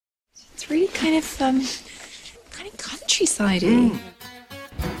It's really kind of countryside-y.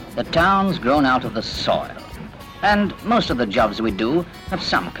 The town's grown out of the soil, and most of the jobs we do have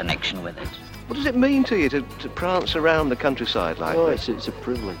some connection with it. What does it mean to you to prance around the countryside like this? It's a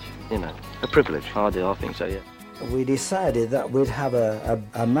privilege, you know. A privilege? I think so, yeah. We decided that we'd have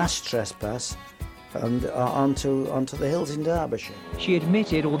a mass trespass and onto the hills in Derbyshire. She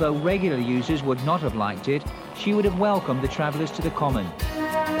admitted although regular users would not have liked it, she would have welcomed the travellers to the common.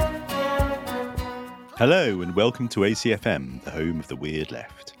 Hello and welcome to ACFM, the home of the Weird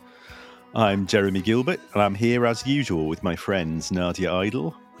Left. I'm Jeremy Gilbert and I'm here as usual with my friends Nadia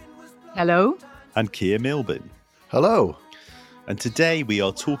Idle. Hello. And Keir Milburn. Hello. And today we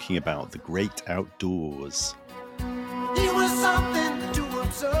are talking about the great outdoors. It was something to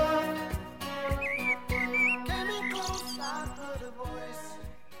observe.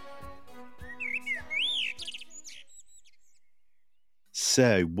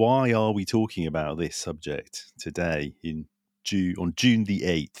 So, why are we talking about this subject today on June the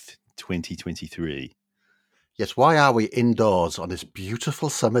 8th, 2023? Yes, why are we indoors on this beautiful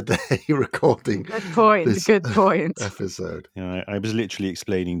summer day recording Good point. episode? I was literally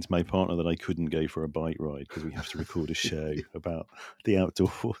explaining to my partner that I couldn't go for a bike ride because we have to record a show about the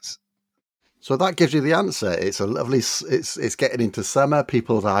outdoors. So that gives you the answer. It's a lovely. It's getting into summer.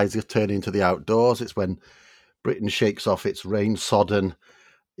 People's eyes are turning to the outdoors. It's when Britain shakes off its rain-sodden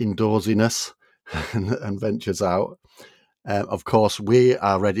indorsiness and ventures out. Of course, we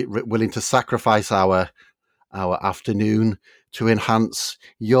are willing to sacrifice our afternoon to enhance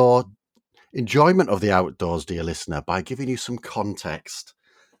your enjoyment of the outdoors, dear listener, by giving you some context.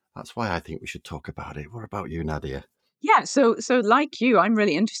 That's why I think we should talk about it. What about you, Nadia? Yeah, so like you, I'm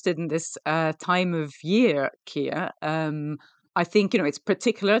really interested in this time of year, Keir. I think, it's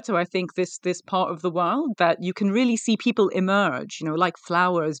particular to, I think, this part of the world that you can really see people emerge, like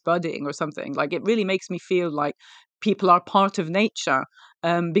flowers budding or something. Like, it really makes me feel like people are part of nature.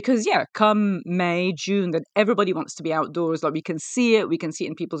 Because, come May, June, that everybody wants to be outdoors. Like, we can see it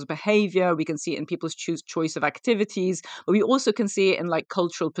in people's behavior, we can see it in people's choice of activities, but we also can see it in like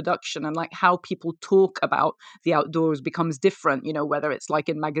cultural production and like how people talk about the outdoors becomes different, whether it's like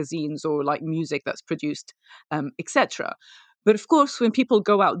in magazines or like music that's produced, etc. But of course, when people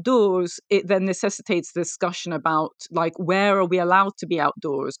go outdoors, it then necessitates the discussion about like, where are we allowed to be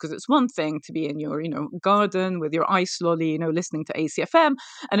outdoors? Because it's one thing to be in your, garden with your ice lolly, listening to ACFM,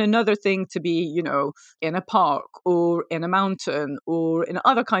 and another thing to be, in a park or in a mountain or in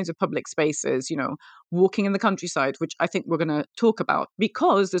other kinds of public spaces, walking in the countryside, which I think we're going to talk about,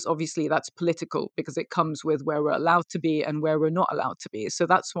 because that's political, because it comes with where we're allowed to be and where we're not allowed to be. So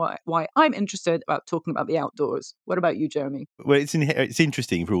that's why I'm interested about talking about the outdoors. What about you, Jeremy? Well, it's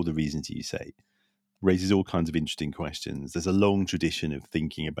interesting for all the reasons you say. Raises all kinds of interesting questions. There's a long tradition of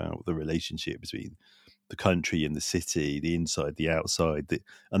thinking about the relationship between the country and the city, the inside, the outside,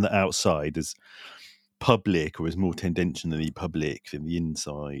 and the outside as public or as more tendentially public than the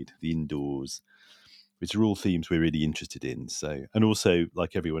inside, the indoors, which are all themes we're really interested in. So, and also,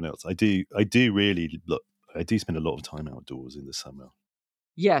 like everyone else, I do spend a lot of time outdoors in the summer.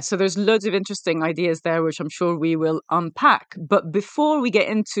 Yeah, so there's loads of interesting ideas there, which I'm sure we will unpack. But before we get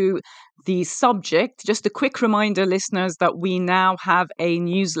into the subject, just a quick reminder, listeners, that we now have a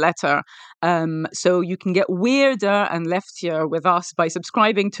newsletter. So you can get weirder and leftier with us by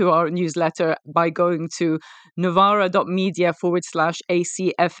subscribing to our newsletter by going to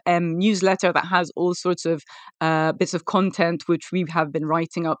novara.media/ACFM newsletter that has all sorts of bits of content which we have been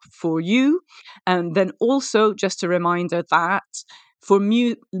writing up for you. And then also just a reminder that for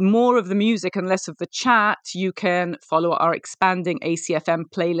more of the music and less of the chat, you can follow our expanding ACFM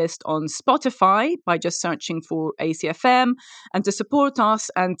playlist on Spotify by just searching for ACFM. And to support us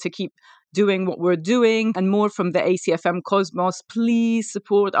and to keep doing what we're doing and more from the ACFM cosmos, please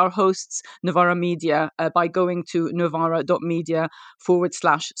support our hosts, Novara Media, by going to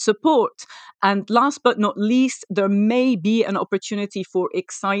novara.media/support. And last but not least, there may be an opportunity for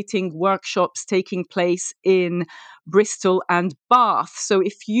exciting workshops taking place in Bristol and Bath. So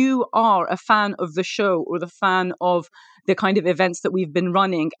if you are a fan of the show or the fan of the kind of events that we've been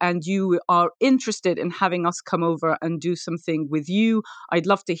running and you are interested in having us come over and do something with you, I'd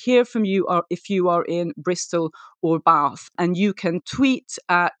love to hear from you if you are in Bristol or Bath. And you can tweet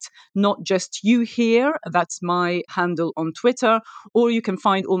at Not Just You Here, that's my handle on Twitter, or you can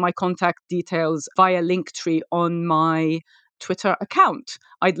find all my contact details via Linktree on my Twitter account.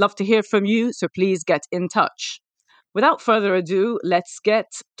 I'd love to hear from you, so please get in touch. Without further ado, let's get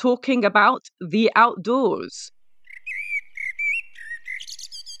talking about the outdoors.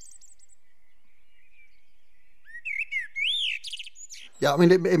 Yeah, I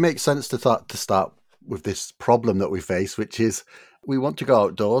mean, it makes sense to start with this problem that we face, which is we want to go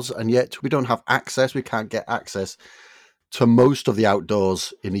outdoors, and yet we don't have access. We can't get access to most of the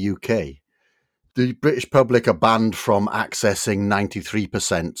outdoors in the UK. The British public are banned from accessing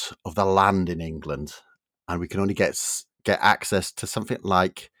 93% of the land in England, and we can only get access to something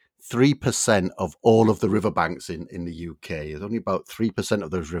like 3% of all of the riverbanks in the UK. There's only about 3% of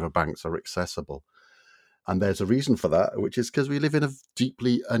those riverbanks are accessible. And there's a reason for that, which is because we live in a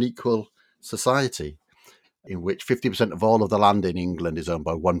deeply unequal society in which 50% of all of the land in England is owned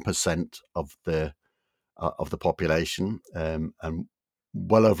by 1% of the population, and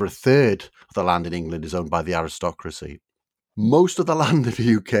well over a third of the land in England is owned by the aristocracy. Most of the land in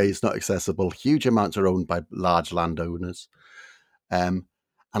the UK is not accessible. Huge amounts are owned by large landowners.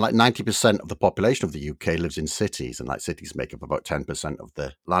 And like 90% of the population of the UK lives in cities, and like cities make up about 10% of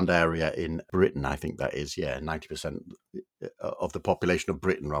the land area in Britain, I think that is, 90% of the population of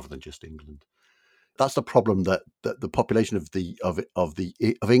Britain rather than just England. That's the problem that the population of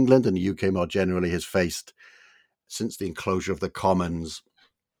England and the UK more generally has faced since the enclosure of the commons,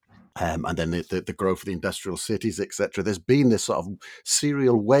 and then the growth of the industrial cities, etc. There's been this sort of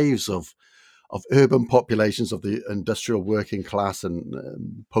serial waves of urban populations of the industrial working class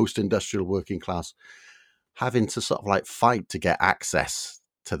and post-industrial working class having to sort of like fight to get access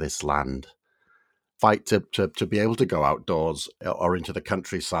to this land, fight to be able to go outdoors or into the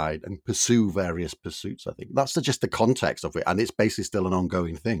countryside and pursue various pursuits. I think that's just the context of it, and it's basically still an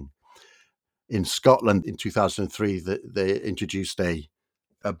ongoing thing. In Scotland in 2003, they introduced a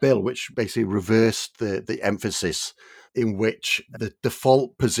bill which basically reversed the emphasis, in which the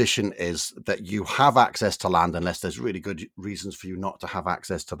default position is that you have access to land unless there's really good reasons for you not to have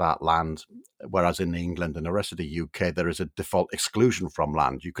access to that land. Whereas in England and the rest of the UK, there is a default exclusion from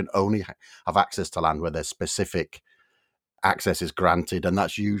land. You can only have access to land where there's specific access is granted, and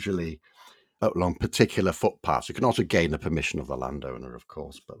that's usually along particular footpaths. You can also gain the permission of the landowner, of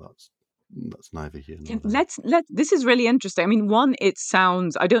course, but that's neither here nor there. This is really interesting. I mean, one, it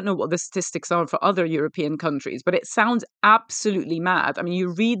sounds, I don't know what the statistics are for other European countries, but it sounds absolutely mad. I mean,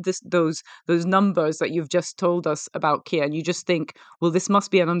 you read those numbers that you've just told us about, Kia, and you just think, well, this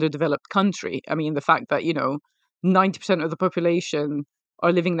must be an underdeveloped country. I mean, the fact that, 90% of the population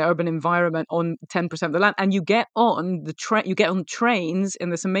are living in the urban environment on 10% of the land, and you get on you get on trains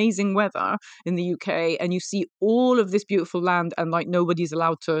in this amazing weather in the UK, and you see all of this beautiful land, and like nobody's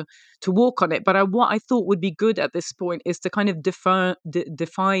allowed to walk on it. But what I thought would be good at this point is to kind of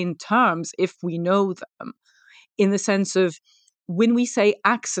define terms if we know them, in the sense of, when we say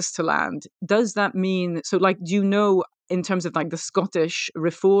access to land, does that mean, so like, do you know, in terms of like the Scottish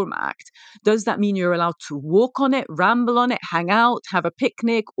Reform Act, does that mean you're allowed to walk on it, ramble on it, hang out, have a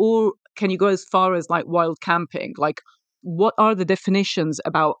picnic, or can you go as far as like wild camping? Like, what are the definitions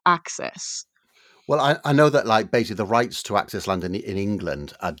about access? Well, I know that like basically the rights to access land in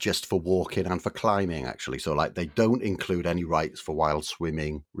England are just for walking and for climbing, actually. So like they don't include any rights for wild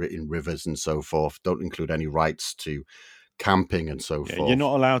swimming in rivers and so forth. Don't include any rights to camping and so forth. You're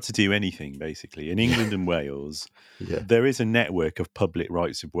not allowed to do anything, basically. In England and Wales, there is a network of public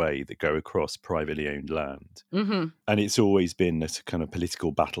rights of way that go across privately owned land. Mm-hmm. And it's always been a kind of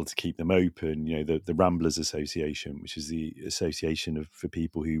political battle to keep them open. The Ramblers Association, which is the association for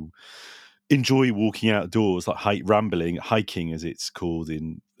people who enjoy walking outdoors, like hiking as it's called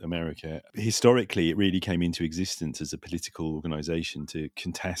in America. Historically, it really came into existence as a political organisation to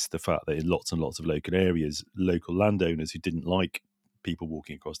contest the fact that in lots and lots of local areas, local landowners who didn't like people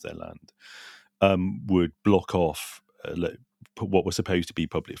walking across their land would block off what were supposed to be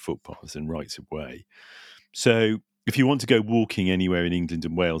public footpaths and rights of way. So if you want to go walking anywhere in England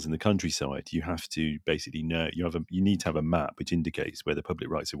and Wales in the countryside, you have to basically know you need to have a map which indicates where the public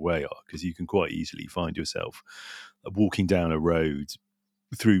rights of way are, because you can quite easily find yourself walking down a road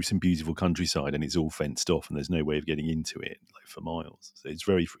through some beautiful countryside and it's all fenced off and there's no way of getting into it like for miles. So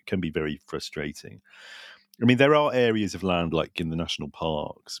it can be very frustrating. I mean, there are areas of land like in the national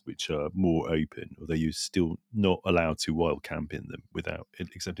parks which are more open, although you're still not allowed to wild camp in them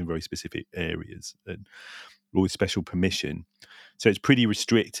except in very specific areas and with special permission. So it's pretty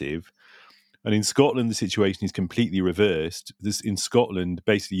restrictive. And in Scotland, the situation is completely reversed. In Scotland,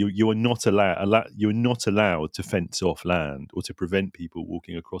 basically, you're not allowed to fence off land or to prevent people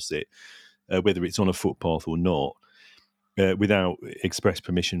walking across it, whether it's on a footpath or not, without express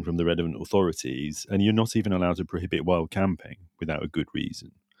permission from the relevant authorities. And you're not even allowed to prohibit wild camping without a good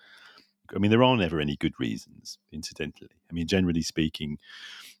reason. I mean, there are never any good reasons, incidentally. I mean, generally speaking,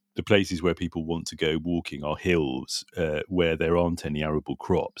 the places where people want to go walking are hills where there aren't any arable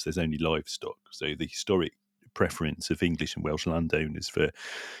crops. There's only livestock. So the historic preference of English and Welsh landowners for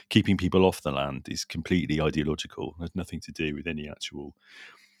keeping people off the land is completely ideological. It has nothing to do with any actual,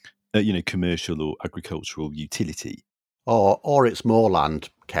 commercial or agricultural utility. Or it's more land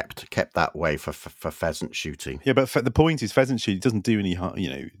kept that way for pheasant shooting. Yeah, but the point is, pheasant shooting doesn't do any harm.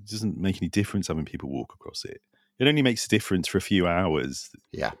 It doesn't make any difference having people walk across it. It only makes a difference for a few hours.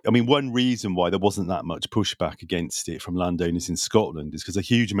 Yeah. I mean, one reason why there wasn't that much pushback against it from landowners in Scotland is because a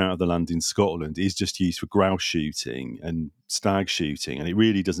huge amount of the land in Scotland is just used for grouse shooting and stag shooting, and it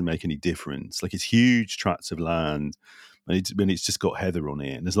really doesn't make any difference. Like, it's huge tracts of land, and it's just got heather on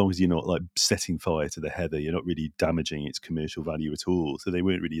it. And as long as you're not like setting fire to the heather, you're not really damaging its commercial value at all. So they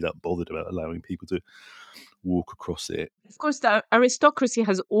weren't really that bothered about allowing people to walk across it. Of course, the aristocracy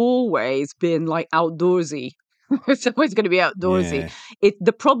has always been like outdoorsy. It's always going to be outdoorsy. Yeah.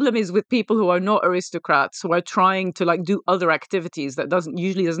 The problem is with people who are not aristocrats, who are trying to like do other activities that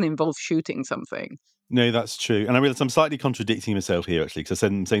usually doesn't involve shooting something. No, that's true. And I realise I'm slightly contradicting myself here, actually, because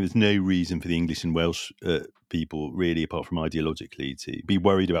I'm saying there's no reason for the English and Welsh people, really, apart from ideologically, to be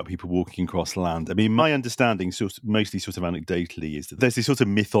worried about people walking across land. I mean, my understanding, mostly sort of anecdotally, is that there's this sort of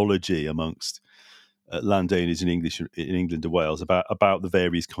mythology amongst landowners in England and Wales about the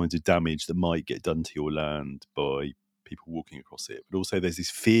various kinds of damage that might get done to your land by people walking across it. But also there's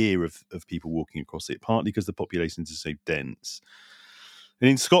this fear of people walking across it, partly because the populations are so dense. And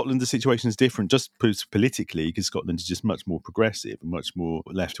in Scotland, the situation is different, just politically, because Scotland is just much more progressive and much more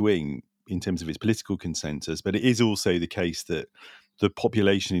left-wing in terms of its political consensus. But it is also the case that the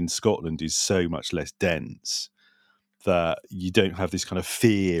population in Scotland is so much less dense that you don't have this kind of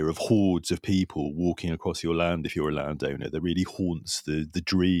fear of hordes of people walking across your land if you're a landowner that really haunts the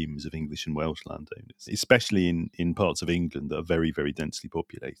dreams of English and Welsh landowners, especially in parts of England that are very, very densely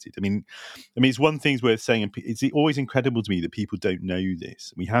populated. I mean, it's one thing's worth saying, and it's always incredible to me that people don't know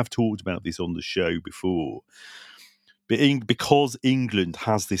this. We have talked about this on the show before. But because England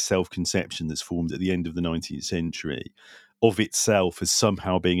has this self-conception that's formed at the end of the 19th century of itself as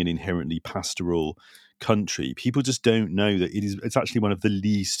somehow being an inherently pastoral country, people just don't know that it's actually one of the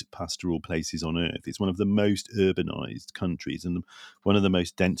least pastoral places on earth. It's one of the most urbanized countries and one of the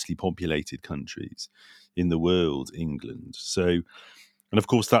most densely populated countries in the world, England. So, and of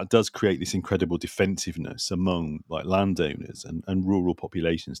course, that does create this incredible defensiveness among like landowners and rural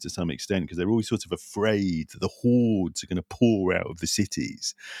populations to some extent, because they're always sort of afraid that the hordes are going to pour out of the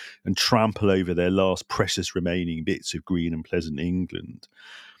cities and trample over their last precious remaining bits of green and pleasant England.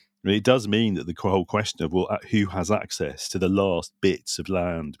 And it does mean that the whole question of, well, who has access to the last bits of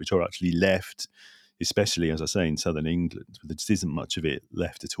land which are actually left, especially, as I say, in southern England, there just isn't much of it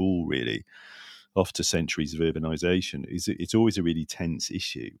left at all, really, after centuries of urbanisation. It's always a really tense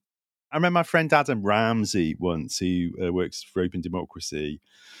issue. I remember my friend Adam Ramsey once, who works for Open Democracy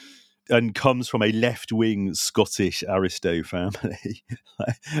and comes from a left-wing Scottish aristo family.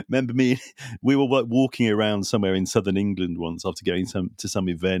 Remember we were walking around somewhere in southern England once after going to some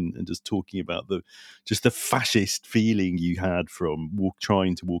event and just talking about the fascist feeling you had from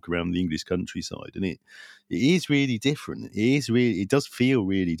trying to walk around the English countryside. And it is really different. It does feel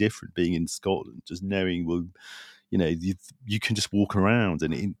really different being in Scotland, just knowing, well, you can just walk around,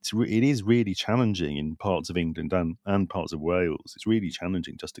 and it is really challenging in parts of England and parts of Wales. It's really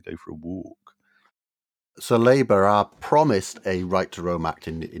challenging just to go for a walk. So Labour are promised a right to roam act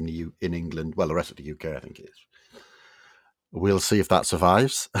in England. Well, the rest of the UK, I think it is. We'll see if that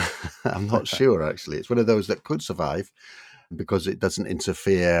survives. I'm not sure, actually. It's one of those that could survive because it doesn't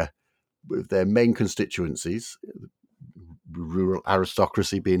interfere with their main constituencies, rural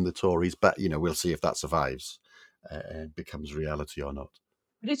aristocracy being the Tories. But, we'll see if that survives. Becomes reality or not.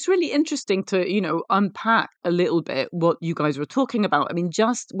 But it's really interesting to, unpack a little bit what you guys were talking about. I mean,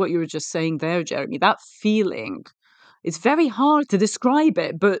 just what you were just saying there, Jeremy, that feeling, it's very hard to describe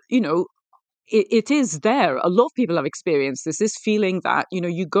it, but, it is there. A lot of people have experienced this feeling that,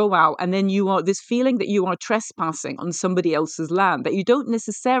 you go out and then this feeling that you are trespassing on somebody else's land that you don't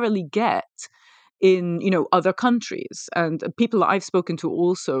necessarily get in, other countries. And people that I've spoken to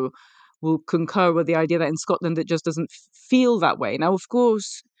also will concur with the idea that in Scotland it just doesn't feel that way. Now, of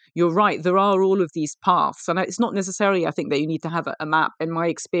course, you're right. There are all of these paths, and it's not necessarily, I think, that you need to have a map. In my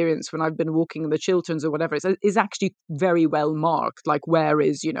experience, when I've been walking in the Chilterns or whatever, it's actually very well marked. Like, where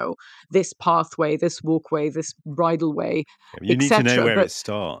is, this pathway, this walkway, this bridle way, you need to know where it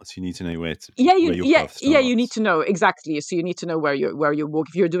starts. You need to know where to yeah, where your path starts. yeah. You need to know exactly. So you need to know where you walk.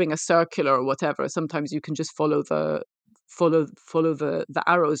 If you're doing a circular or whatever, sometimes you can just follow the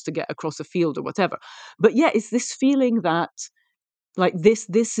arrows to get across a field or whatever. But yeah, it's this feeling that like this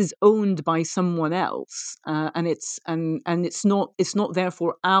is owned by someone else, and it's not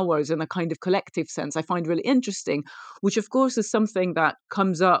therefore ours in a kind of collective sense. I find really interesting, which of course is something that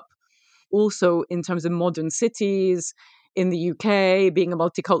comes up also in terms of modern cities, in the UK being a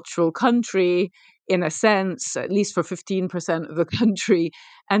multicultural country in a sense, at least for 15% of the country,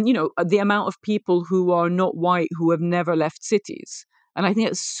 and the amount of people who are not white who have never left cities. And I think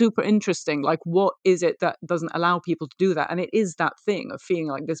it's super interesting. Like, what is it that doesn't allow people to do that? And it is that thing of feeling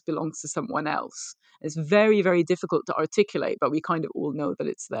like this belongs to someone else. It's very, very difficult to articulate, but we kind of all know that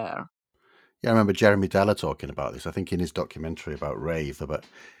it's there. Yeah, I remember Jeremy Deller talking about this, I think in his documentary about rave, but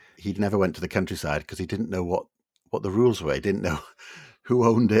he never went to the countryside because he didn't know what the rules were. He didn't know who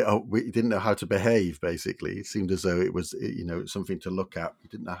owned it, or he didn't know how to behave, basically. It seemed as though it was, something to look at. He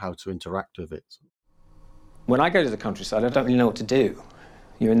didn't know how to interact with it. When I go to the countryside, I don't really know what to do.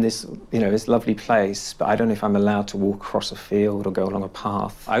 You're in this, this lovely place, but I don't know if I'm allowed to walk across a field or go along a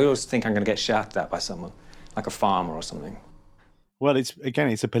path. I always think I'm going to get shouted at by someone, like a farmer or something. Well, it's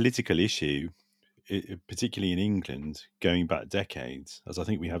a political issue, particularly in England, going back decades, as I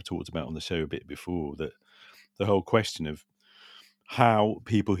think we have talked about on the show a bit before, that the whole question of how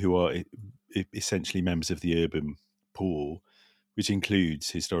people who are essentially members of the urban poor, which includes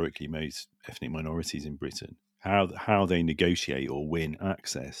historically most ethnic minorities in Britain, how they negotiate or win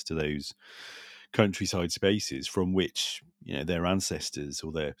access to those countryside spaces from which their ancestors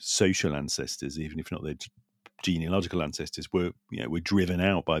or their social ancestors, even if not their genealogical ancestors, were driven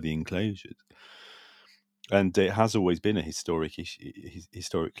out by the enclosures. And it has always been a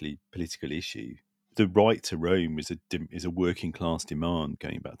historically political issue. The right to roam is a working class demand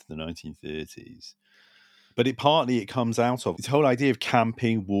going back to the 1930s. But it comes out of this whole idea of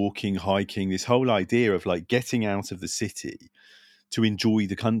camping, walking, hiking, this whole idea of like getting out of the city to enjoy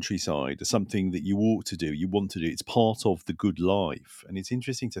the countryside as something that you ought to do, you want to do. It's part of the good life. And it's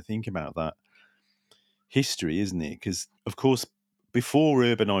interesting to think about that history, isn't it? Because, of course, before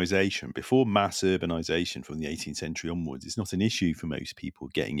urbanisation, before mass urbanisation from the 18th century onwards, it's not an issue for most people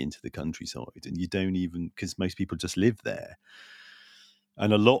getting into the countryside. And you don't even, because most people just live there.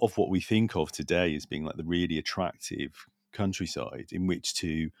 And a lot of what we think of today as being like the really attractive countryside in which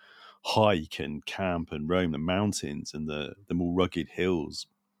to hike and camp and roam, the mountains and the more rugged hills,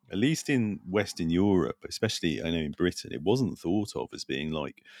 at least in Western Europe, especially I know in Britain, it wasn't thought of as being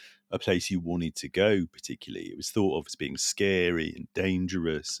like a place you wanted to go particularly. It was thought of as being scary and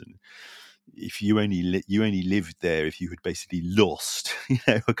dangerous, and if you only lived there if you had basically lost,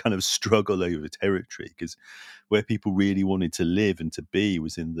 a kind of struggle over territory, because where people really wanted to live and to be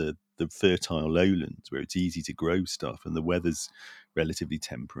was in the fertile lowlands where it's easy to grow stuff and the weather's relatively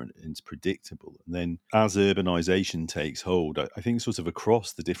temperate and it's predictable. And then as urbanisation takes hold, I think sort of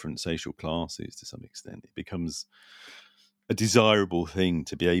across the different social classes to some extent, it becomes a desirable thing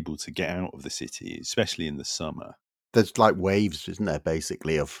to be able to get out of the city, especially in the summer. There's like waves, isn't there,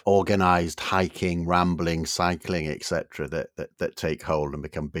 basically, of organised hiking, rambling, cycling, etc., that take hold and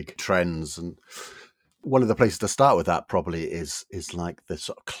become big trends. And one of the places to start with that probably is like the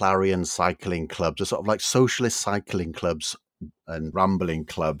sort of Clarion cycling clubs, the sort of like socialist cycling clubs and rambling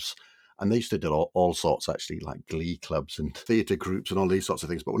clubs. And they used to do all sorts, actually, like glee clubs and theatre groups and all these sorts of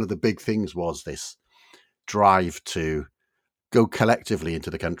things. But one of the big things was this drive to go collectively into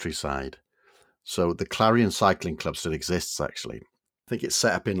the countryside. So the Clarion Cycling Club still exists, actually. I think it's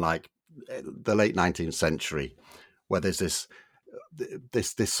set up in like the late 19th century, where there's this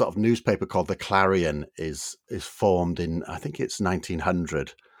sort of newspaper called the Clarion is formed in, I think it's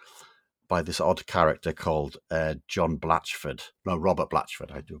 1900, by this odd character called Robert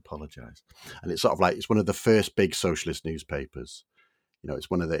Blatchford. I do apologise. And it's sort of like, it's one of the first big socialist newspapers.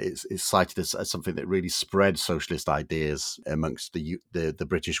 It's one of it's cited as something that really spread socialist ideas amongst the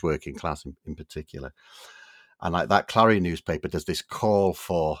British working class in particular. And like that Clarion newspaper does this call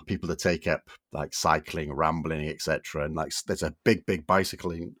for people to take up like cycling, rambling, etc. And like there's a big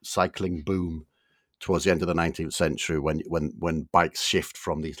cycling boom towards the end of the 19th century when bikes shift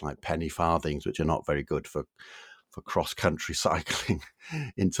from these like penny farthings, which are not very good for cross-country cycling,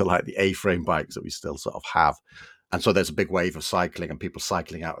 into like the A-frame bikes that we still sort of have. And so there's a big wave of cycling and people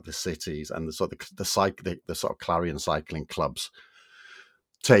cycling out of the cities, and the sort of Clarion cycling clubs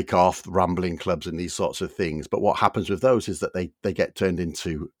take off, rambling clubs and these sorts of things. But what happens with those is that they get turned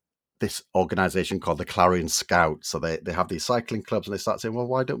into this organisation called the Clarion Scouts. So they have these cycling clubs and they start saying, well,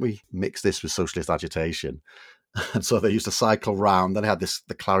 why don't we mix this with socialist agitation? And so they used to cycle round. Then they had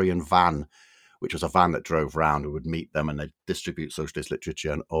the Clarion van, which was a van that drove round and would meet them, and they'd distribute socialist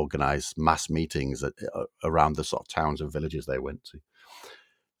literature and organise mass meetings around the sort of towns and villages they went to.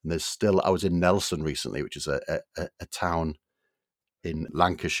 And there's still, I was in Nelson recently, which is a town in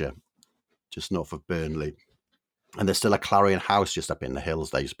Lancashire, just north of Burnley. And there's still a Clarion House just up in the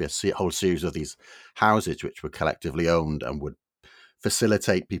hills. There used to be a whole series of these houses which were collectively owned and would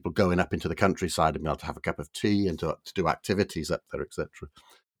facilitate people going up into the countryside and be able to have a cup of tea and to do activities up there, etc.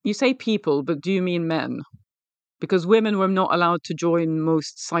 You say people, but do you mean men? Because women were not allowed to join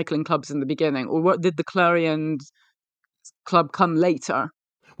most cycling clubs in the beginning. Or what, did the Clarion club come later?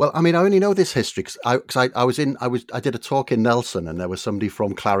 Well, I mean, I only know this history because I did a talk in Nelson, and there was somebody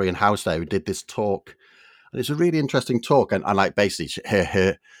from Clarion House there who did this talk, and it's a really interesting talk. And like basically,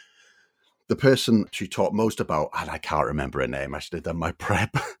 the person she talked most about, and I can't remember her name, I should have done my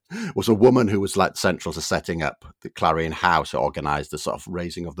prep, was a woman who was like central to setting up the Clarion House, who organised the sort of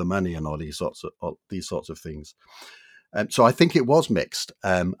raising of the money and all these sorts of things. So I think it was mixed.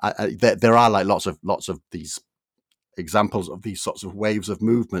 There are like lots of these examples of these sorts of waves of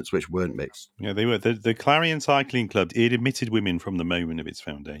movements which weren't mixed. Yeah, they were. The Clarion Cycling Club, it admitted women from the moment of its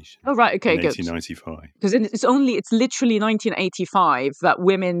foundation. Oh, right, okay, in good. 1895. Because it's literally 1985 that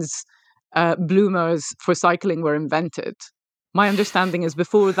women's bloomers for cycling were invented. My understanding is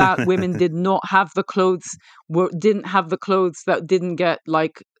before that, women did not have the clothes, didn't have the clothes that didn't get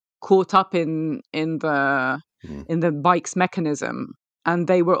like caught up in the bike's mechanism. And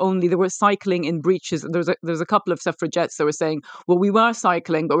they were cycling in breeches. There's a couple of suffragettes that were saying, well, we were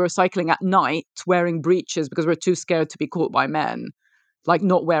cycling, but we were cycling at night wearing breeches because we're too scared to be caught by men, like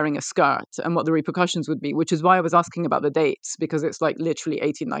not wearing a skirt and what the repercussions would be, which is why I was asking about the dates, because it's like literally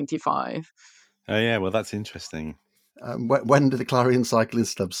 1895. Oh, yeah, well, that's interesting. When did the Clarion Cycling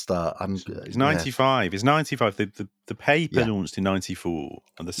Club start? It's 95. Yeah. It's 95. The paper launched in 94,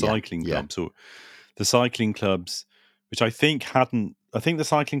 and the cycling club. So the cycling clubs, which I think the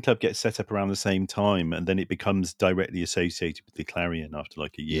cycling club gets set up around the same time, and then it becomes directly associated with the Clarion after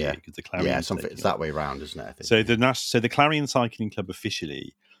like a year. Because the Clarion, it's that way around, isn't it? I think. So the Clarion Cycling Club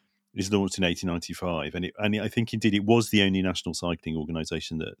officially is launched in 1895, and I think indeed it was the only national cycling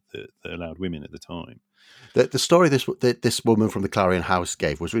organisation that allowed women at the time. The story this woman from the Clarion House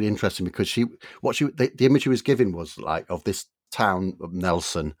gave was really interesting because the image she was giving was like of this town of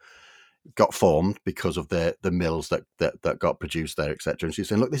Nelson got formed because of the mills that got produced there, etc. And she's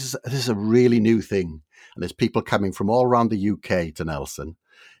saying, look, this is a really new thing, and there's people coming from all around the UK to Nelson.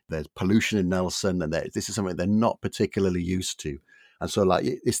 There's pollution in Nelson, and this is something they're not particularly used to. And so, like,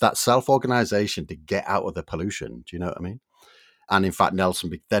 it's that self-organisation to get out of the pollution. Do you know what I mean? And in fact,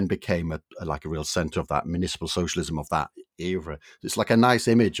 Nelson then became a real centre of that municipal socialism of that era. It's like a nice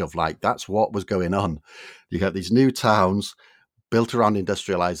image of like that's what was going on. You got these new towns built around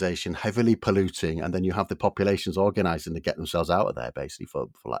industrialization, heavily polluting, and then you have the populations organising to get themselves out of there, basically for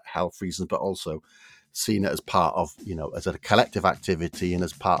like health reasons, but also seen it as part of, as a collective activity and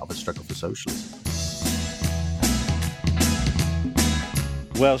as part of a struggle for socialism.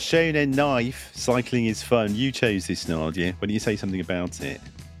 Well, Shonen Knife, cycling is fun. You chose this, Nadia. Why don't you say something about it?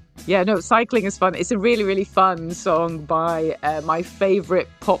 Yeah, no, cycling is fun. It's a really, really fun song by my favourite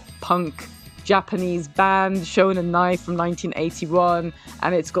pop punk Japanese band, Shonen Knife, from 1981.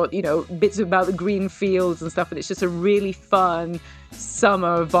 And it's got, bits about the green fields and stuff. And it's just a really fun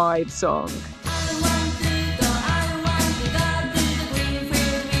summer vibe song.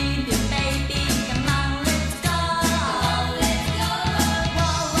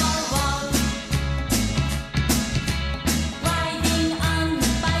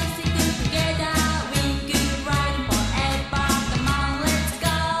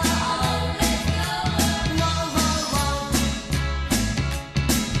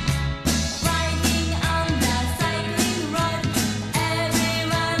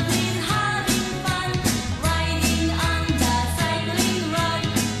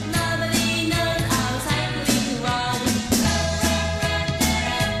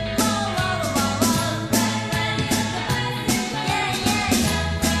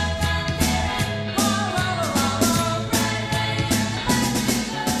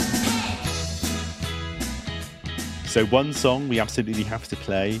 So one song we absolutely have to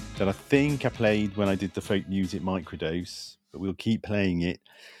play that I think I played when I did the folk music microdose, but we'll keep playing it.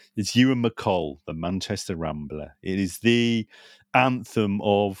 It's Ewan McColl, the Manchester Rambler. It is the anthem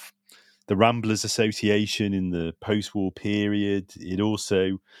of the Ramblers Association in the post-war period. It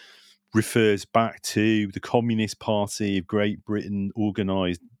also refers back to the Communist Party of Great Britain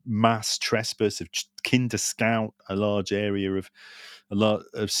organised mass trespass of Kinder Scout, a large area of a lot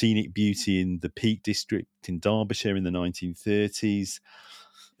of scenic beauty in the Peak District in Derbyshire in the 1930s.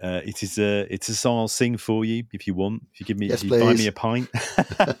 It's a song I'll sing for you if you want. If you buy me a pint,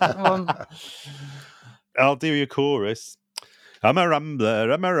 I'll do your chorus. I'm a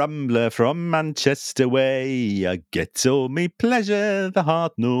rambler from Manchester way. I get all me pleasure the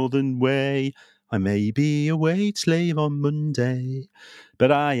hard northern way. I may be a wage slave on Monday,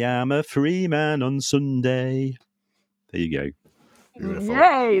 but I am a free man on Sunday. There you go. Beautiful.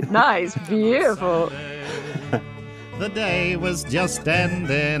 Yay, nice, beautiful. The day was just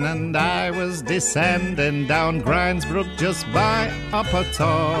ending and I was descending down Grindsbrook just by Upper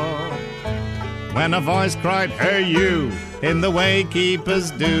Tor, when a voice cried, "Hey you," in the way keepers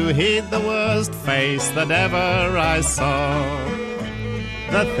do. He'd the worst face that ever I saw.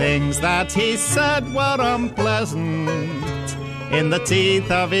 The things that he said were unpleasant. In the teeth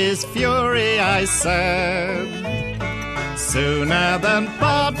of his fury I said, "Sooner than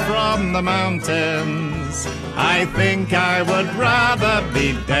part from the mountains, I think I would rather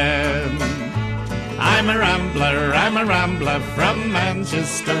be dead. I'm a rambler from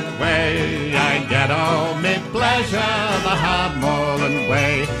Manchester way. I get all me pleasure the hard moorland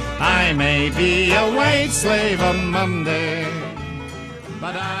way. I may be a wage slave on Monday,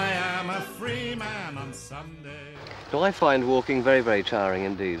 but I am a free man on Sunday." No, I find walking very, very tiring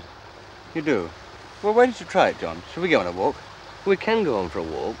indeed. You do? Well, why don't you try it, John? Shall we go on a walk? We can go on for a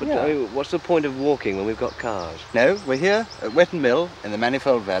walk, but I mean, what's the point of walking when we've got cars? No, we're here at Wetton Mill in the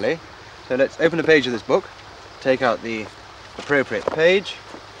Manifold Valley. So let's open a page of this book, take out the appropriate page,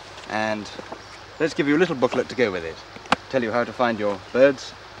 and let's give you a little booklet to go with it. Tell you how to find your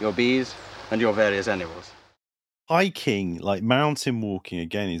birds, your bees, and your various animals. Hiking, like mountain walking,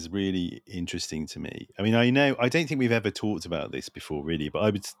 again, is really interesting to me. I mean, I don't think we've ever talked about this before, really, but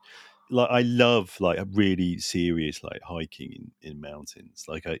I love like a really serious like hiking in mountains.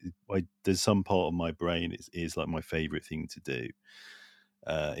 Like I there's some part of my brain is like my favorite thing to do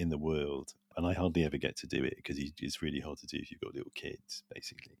in the world, and I hardly ever get to do it because it's really hard to do if you've got little kids,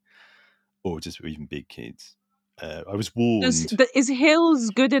 basically, or just even big kids. I was warned. Is hills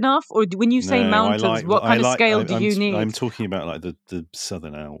good enough, or when you say mountains, what kind of scale do you need? I'm talking about like the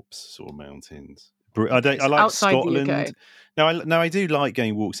Southern Alps sort of mountains. I like outside Scotland. the UK. No, I do like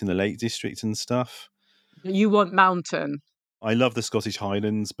going walks in the Lake District and stuff. You want mountain. I love the Scottish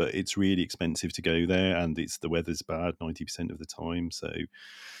Highlands, but it's really expensive to go there, and the weather's bad 90% of the time. So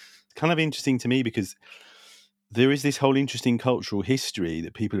it's kind of interesting to me because there is this whole interesting cultural history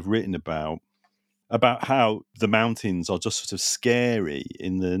that people have written about how the mountains are just sort of scary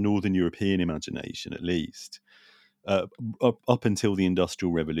in the Northern European imagination, at least, up until the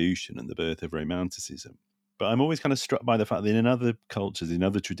Industrial Revolution and the birth of Romanticism. But I'm always kind of struck by the fact that in other cultures, in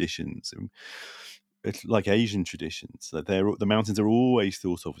other traditions, it's like Asian traditions, that the mountains are always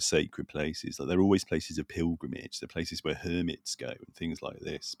thought of as sacred places. Like they're always places of pilgrimage. They're places where hermits go and things like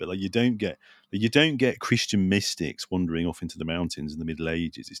this. But like you don't get Christian mystics wandering off into the mountains in the Middle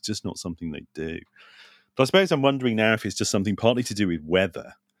Ages. It's just not something they do. But I suppose I'm wondering now if it's just something partly to do with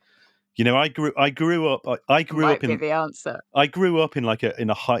weather. You know, I grew up in the answer. I grew up in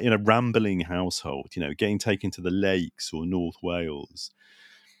a rambling household. You know, getting taken to the lakes or North Wales,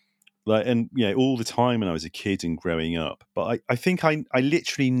 and you know, all the time when I was a kid and growing up. But I think I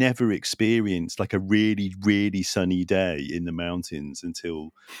literally never experienced like a really, really sunny day in the mountains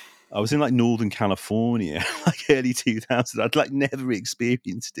until I was in like Northern California, like early 2000s. I'd like never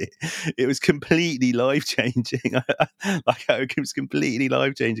experienced it. It was completely life-changing. It was completely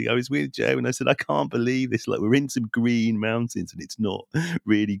life-changing. I was with Joe and I said, I can't believe this. Like we're in some green mountains and it's not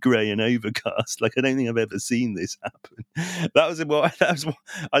really grey and overcast. Like I don't think I've ever seen this happen. That was what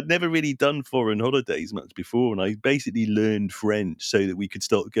I'd never really done foreign holidays much before. And I basically learned French so that we could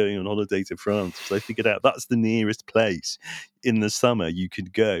start going on holiday to France. So I figured out that's the nearest place in the summer you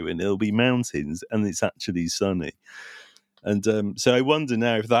could go and there'll be mountains and it's actually sunny. And so I wonder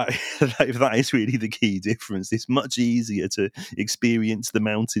now if that is really the key difference. It's much easier to experience the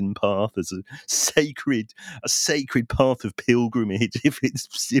mountain path as a sacred path of pilgrimage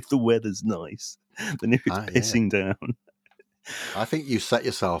if the weather's nice than if it's pissing down. I think you set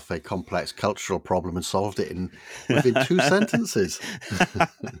yourself a complex cultural problem and solved it within 2 sentences.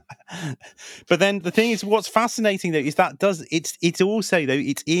 But then the thing is, what's fascinating though is it's also though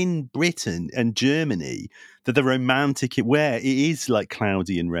it's in Britain and Germany that the romantic where it is like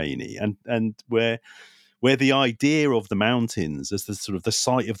cloudy and rainy and where the idea of the mountains as the sort of the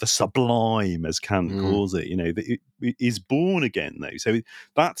site of the sublime, as Kant calls it, you know, it is born again though. So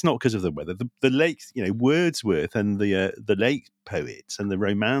that's not because of the weather. The lakes, you know, Wordsworth and the lake poets and the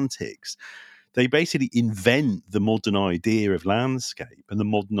romantics, they basically invent the modern idea of landscape and the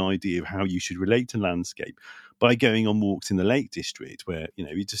modern idea of how you should relate to landscape by going on walks in the Lake District where, you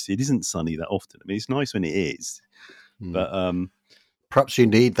know, it isn't sunny that often. I mean, it's nice when it is, but Perhaps you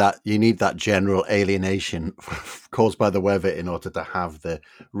need that general alienation caused by the weather in order to have the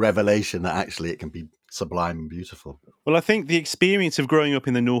revelation that actually it can be sublime and beautiful. Well, I think the experience of growing up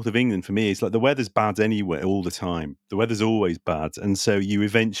in the north of England for me is like the weather's bad anyway, all the time. The weather's always bad, and so you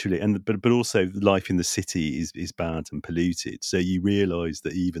eventually, but also life in the city is bad and polluted. So you realise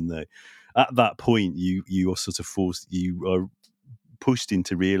that even though at that point you are sort of you are pushed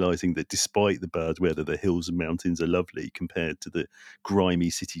into realising that despite the bad weather, the hills and mountains are lovely compared to the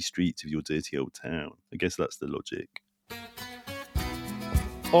grimy city streets of your dirty old town. I guess that's the logic.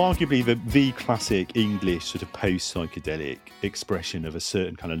 Arguably the classic English sort of post-psychedelic expression of a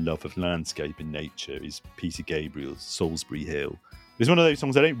certain kind of love of landscape and nature is Peter Gabriel's Salisbury Hill. It's one of those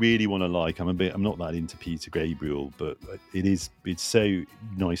songs I don't really want to like. I'm not that into Peter Gabriel, but it's so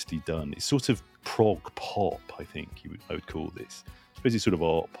nicely done. It's sort of prog pop, I think I would call this. I suppose it's sort of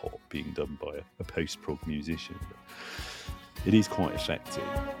art pop being done by a post-prog musician. But it is quite effective.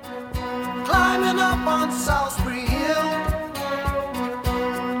 Climbing up on Salisbury Hill,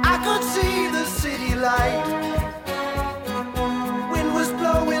 I could see the city light. Wind was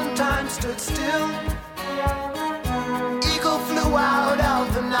blowing, time stood still. Eagle flew out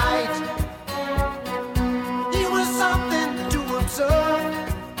of the night. He was something to observe.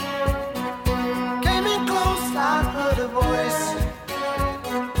 Came in close, I heard a voice,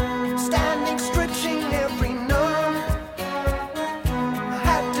 standing, stretching every nerve. I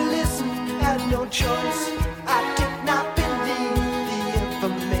had to listen, had no choice. I did not believe the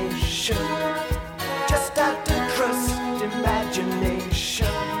information, just had to trust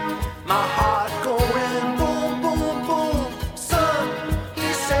imagination. My heart going boom, boom, boom. Son,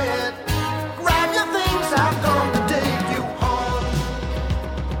 he said, grab your things, I'm gonna take you home.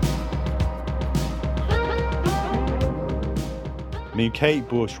 I mean, Kate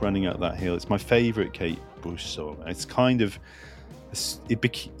Bush running up that hill, it's my favourite Kate Bush song. It's kind of, it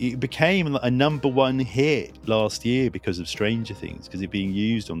became a number one hit last year because of Stranger Things, because it's being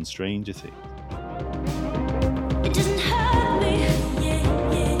used on Stranger Things. It doesn't hurt me.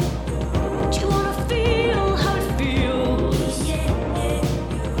 Do you wanna feel how it feels? Do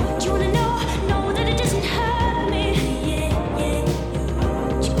you wanna know that it doesn't hurt me?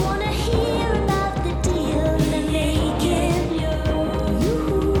 Do you wanna hear about the deal they're making?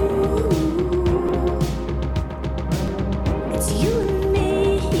 It's you and me.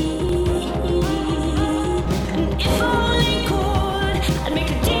 And if only could, I'd make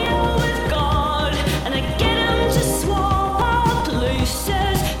a deal with God, and I'd get him to swap our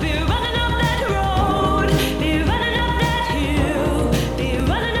places. Be running up that road, be running up that hill, be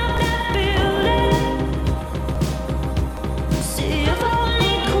running up that building. See if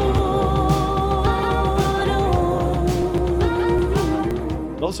only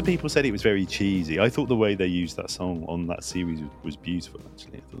could. Lots of people said it was very cheesy. I thought the way they used that song on that series was beautiful,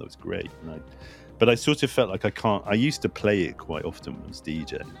 actually. I thought that was great. But I sort of felt like I used to play it quite often when I was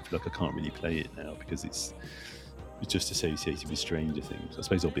DJing. I feel like I can't really play it now because it's just associated with Stranger Things. I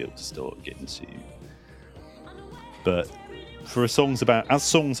suppose I'll be able to start getting sued. But for songs about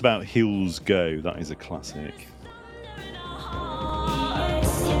hills go, that is a classic.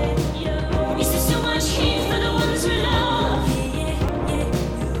 Is there so much heat for the ones we love?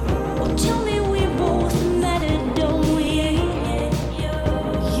 Well, tell me we both matter, don't we?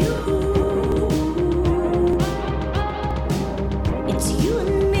 It's you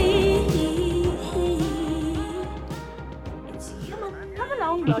and me.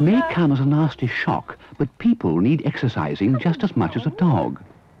 It may come as a nasty shock, but people need exercising just as much as a dog.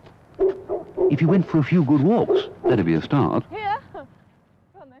 If you went for a few good walks, that'd be a start.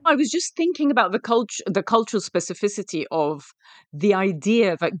 I was just thinking about the cultural specificity of the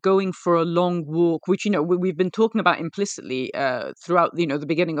idea that going for a long walk, which, we've been talking about implicitly throughout, the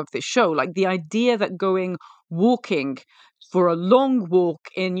beginning of this show, like the idea that walking for a long walk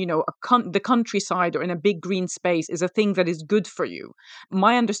in, the countryside or in a big green space is a thing that is good for you.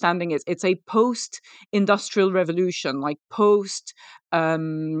 My understanding is it's a post-industrial revolution, like post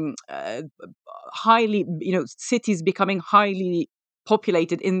highly, cities becoming highly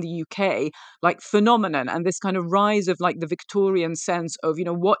populated in the UK, like phenomenon, and this kind of rise of like the Victorian sense of,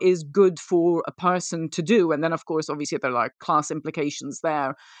 what is good for a person to do. And then, of course, obviously there are like class implications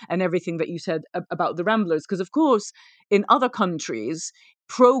there and everything that you said about the Ramblers. Because, of course, in other countries,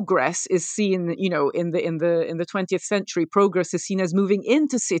 progress is seen, in the 20th century, progress is seen as moving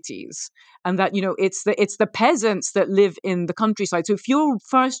into cities, and that, it's the peasants that live in the countryside. So if you're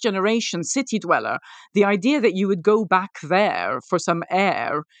first generation city dweller, the idea that you would go back there for some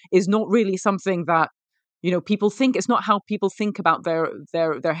air is not really something that, people think. It's not how people think about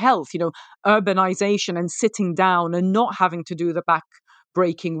their health. Urbanization and sitting down and not having to do the back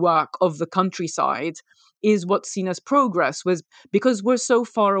breaking work of the countryside is what's seen as progress. Was because we're so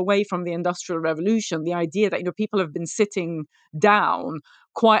far away from the Industrial Revolution, the idea that, people have been sitting down,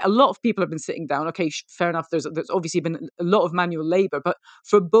 quite a lot of people have been sitting down. Okay, fair enough. There's obviously been a lot of manual labor, but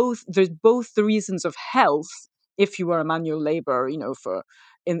there's both the reasons of health, if you were a manual laborer, for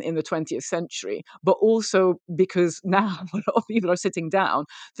in the 20th century, but also because now a lot of people are sitting down.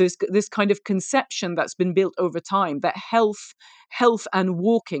 There's this kind of conception that's been built over time that health and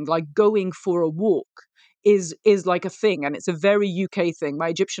walking, like going for a walk, is like a thing, and it's a very UK thing. My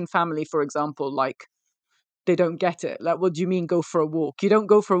Egyptian family, for example, like, they don't get it. Like, what do you mean go for a walk? You don't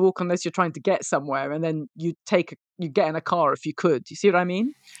go for a walk unless you're trying to get somewhere, and then you get in a car if you could. You see what I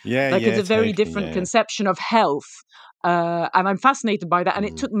mean? Yeah, Like, it's a very totally, different yeah. conception of health. And I'm fascinated by that. And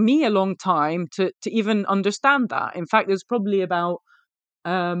it took me a long time to even understand that. In fact, there's probably about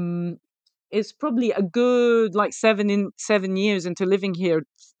it's probably a good like 7 years into living here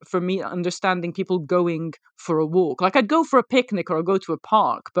for me understanding people going for a walk. Like, I'd go for a picnic or I'd go to a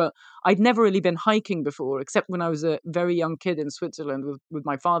park, but I'd never really been hiking before, except when I was a very young kid in Switzerland with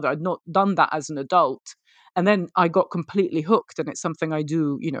my father. I'd not done that as an adult. And then I got completely hooked, and it's something I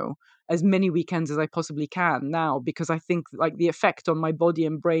do, as many weekends as I possibly can now, because I think like the effect on my body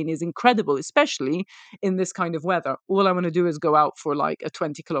and brain is incredible, especially in this kind of weather. All I want to do is go out for like a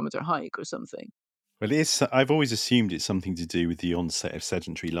 20-kilometer hike or something. Well, I've always assumed it's something to do with the onset of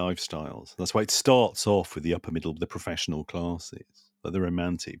sedentary lifestyles. That's why it starts off with the upper middle, the professional classes, like the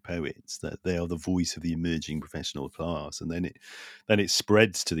romantic poets, that they are the voice of the emerging professional class, and then it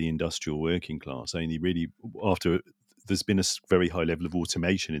spreads to the industrial working class. Only really after there's been a very high level of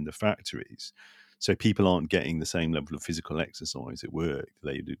automation in the factories, so people aren't getting the same level of physical exercise at work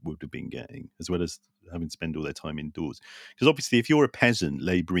they would have been getting, as well as having to spend all their time indoors. Because obviously, if you're a peasant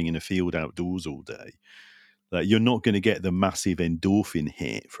labouring in a field outdoors all day, you're not going to get the massive endorphin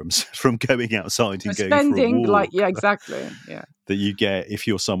hit from going outside and going for a walk. Exactly. Yeah. That you get if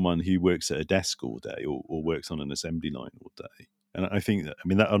you're someone who works at a desk all day or works on an assembly line all day. And I think that,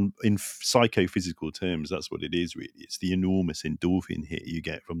 in psychophysical terms, that's what it is, really. It's the enormous endorphin hit you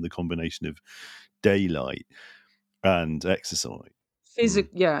get from the combination of daylight and exercise.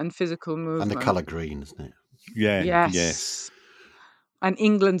 And physical movement. And the colour green, isn't it? Yeah. Yes. And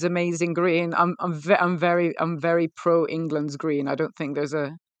England's amazing green. I'm very pro England's green. I don't think there's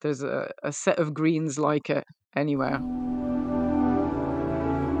a set of greens like it anywhere.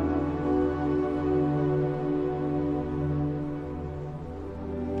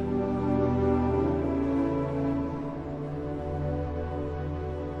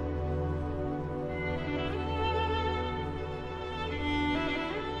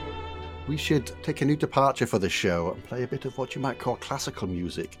 We should take a new departure for the show and play a bit of what you might call classical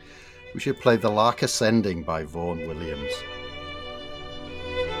music. We should play The Lark Ascending by Vaughan Williams.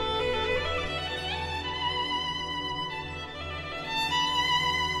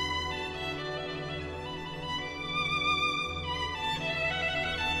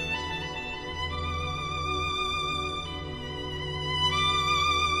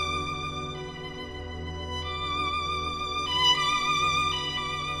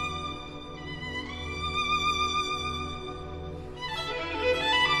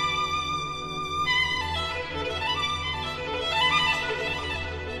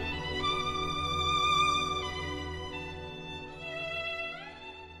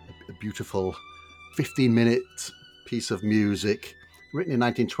 Beautiful 15-minute piece of music written in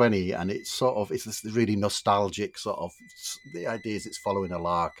 1920, and it's this really nostalgic sort of, the idea is it's following a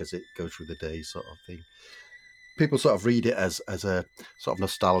lark as it goes through the day sort of thing. People sort of read it as a sort of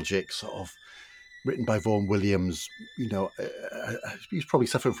nostalgic sort of, written by Vaughan Williams. He's probably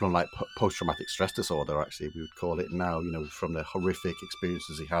suffering from like post-traumatic stress disorder, actually we would call it now, from the horrific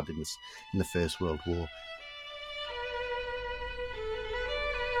experiences he had in the First World War.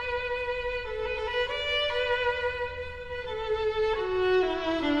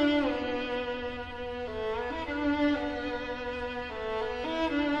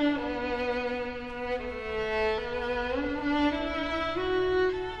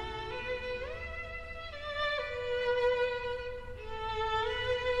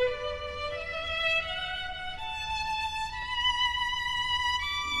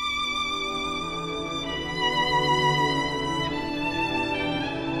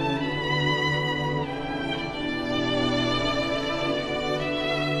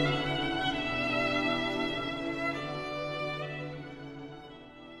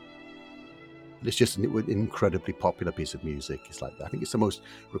 It's just an incredibly popular piece of music. It's like, I think it's the most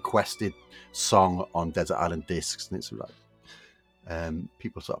requested song on Desert Island Discs, and it's like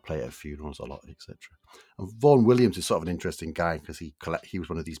people sort of play it at funerals a lot, etc. And Vaughan Williams is sort of an interesting guy because he was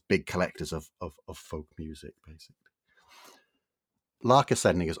one of these big collectors of folk music, basically. Lark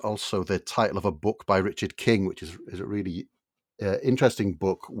Ascending is also the title of a book by Richard King, which is a really interesting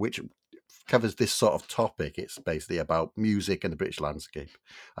book, which covers this sort of topic. It's basically about music and the British landscape.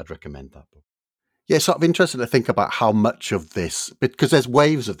 I'd recommend that book. Yeah, it's sort of interesting to think about how much of this, because there's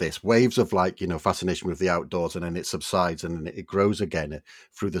waves of this, waves of fascination with the outdoors, and then it subsides and then it grows again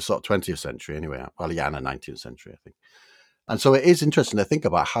through the sort of 20th century anyway. Well, yeah, and the 19th century, I think. And so it is interesting to think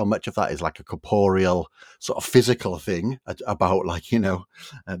about how much of that is like a corporeal sort of physical thing about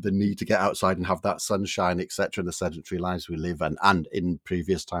the need to get outside and have that sunshine, etc., and the sedentary lives we live in, and in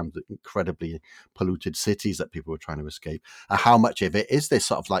previous times, the incredibly polluted cities that people were trying to escape. And how much of it is this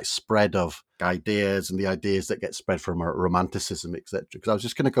sort of like spread of ideas and the ideas that get spread from romanticism, etc. Because I was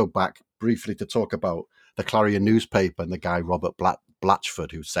just going to go back briefly to talk about the Clarion newspaper and the guy Robert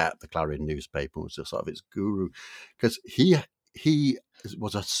Blatchford, who set up the Clarion newspaper, was just sort of its guru, because he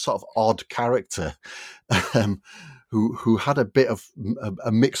was a sort of odd character who had a bit of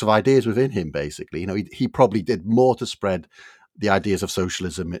a mix of ideas within him. Basically, he probably did more to spread the ideas of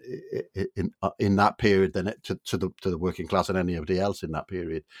socialism in that period than to the working class and anybody else in that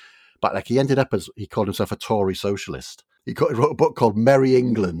period. But he ended up he called himself a Tory socialist. He wrote a book called Merry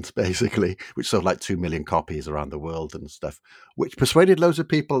England, basically, which sold like 2 million copies around the world and stuff, which persuaded loads of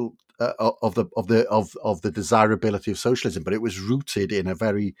people of the desirability of socialism. But it was rooted in a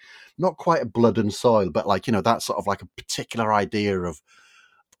very, not quite a blood and soil, but that sort of like a particular idea of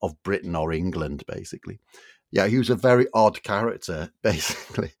Britain or England, basically. Yeah, he was a very odd character,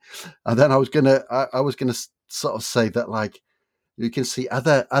 basically. And then I was gonna sort of say that you can see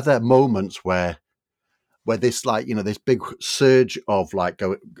other moments where this this big surge of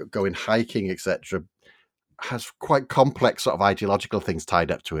going hiking, etc., has quite complex sort of ideological things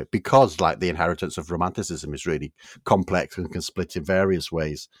tied up to it, because the inheritance of romanticism is really complex and can split in various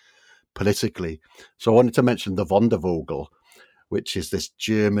ways politically. So I wanted to mention the Wandervogel, which is this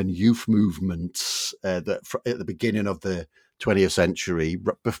German youth movement that at the beginning of the 20th century,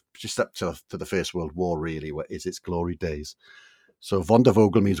 just up to the First World War, really, what is its glory days. So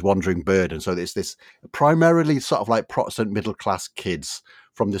Wandervogel means wandering bird. And so it's this primarily sort of like Protestant middle-class kids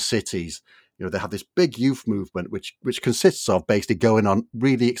from the cities. They have this big youth movement, which consists of basically going on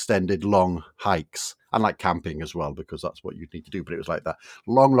really extended long hikes, and like camping as well, because that's what you'd need to do. But it was like that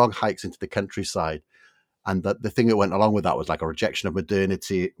long hikes into the countryside. And the thing that went along with that was like a rejection of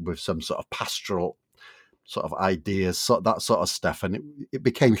modernity with some sort of pastoral sort of ideas, that sort of stuff. And it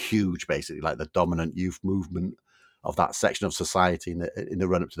became huge, basically, like the dominant youth movement of that section of society in the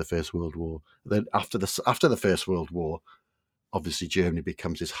run up to the First World War. Then after the First World War, obviously Germany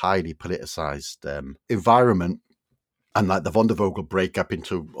becomes this highly politicized environment, and like the Wandervogel break up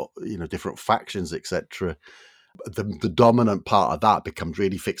into different factions, etc. The dominant part of that becomes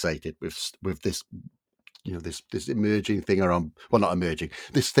really fixated with this this emerging thing around, well, not emerging,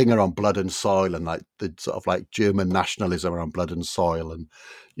 this thing around blood and soil, and like the sort of like German nationalism around blood and soil, and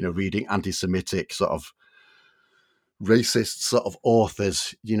reading anti-Semitic sort of racist sort of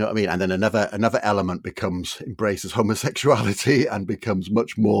authors, you know what I mean? And then another element embraces homosexuality and becomes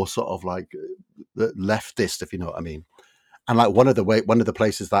much more sort of like leftist, if you know what I mean. And like one of the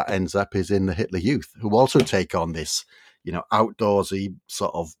places that ends up is in the Hitler Youth, who also take on this, outdoorsy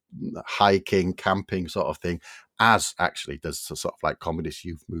sort of hiking, camping sort of thing, as actually does the sort of like communist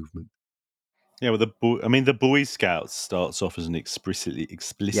youth movement. Yeah, well, the Boy Scouts starts off as an explicitly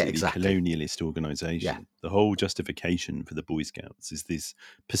colonialist organisation. Yeah. The whole justification for the Boy Scouts is this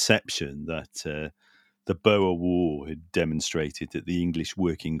perception that the Boer War had demonstrated that the English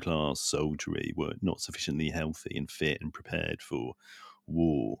working class soldiery were not sufficiently healthy and fit and prepared for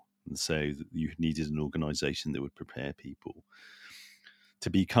war, and so you needed an organisation that would prepare people to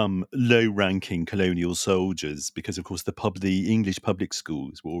become low-ranking colonial soldiers, because, of course, the English public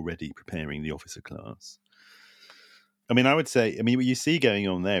schools were already preparing the officer class. I mean, what you see going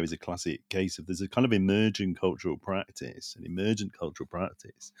on there is a classic case of there's a kind of emergent cultural practice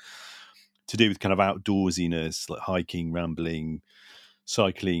to do with kind of outdoorsiness, like hiking, rambling,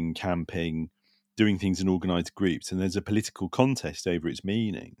 cycling, camping, doing things in organised groups, and there's a political contest over its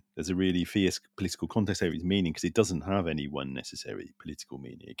meaning. There's a really fierce political contest over its meaning because it doesn't have any one necessary political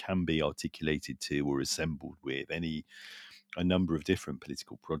meaning. It can be articulated to or assembled with a number of different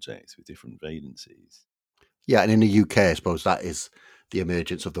political projects with different valencies. Yeah, and in the UK, I suppose that is the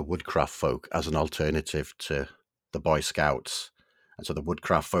emergence of the woodcraft folk as an alternative to the Boy Scouts. And so the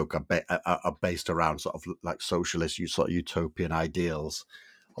woodcraft folk are based around sort of like socialist, sort of utopian ideals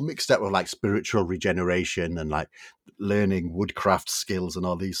mixed up with like spiritual regeneration and like learning woodcraft skills and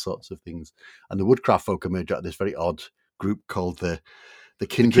all these sorts of things. And the woodcraft folk emerged out of this very odd group called the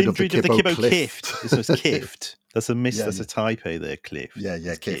Kindred of the Kibbo Kift. This was Kift. That's a miss. Yeah, That's yeah. a typo there, Cliff. Yeah,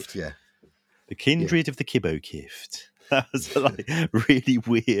 It's Kift, yeah. The Kindred of the Kibbo Kift. That was like really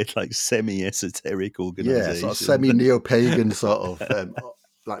weird, like semi-esoteric organisation. Yeah, sort of semi-neo-pagan sort of,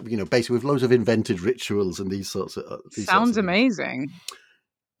 like, you know, basically with loads of invented rituals and these sorts of Sounds amazing.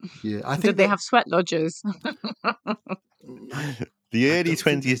 Yeah, I think Did they have sweat lodges? The early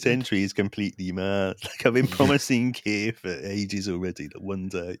 20th century is completely mad. Like I've been promising Keir for ages already that one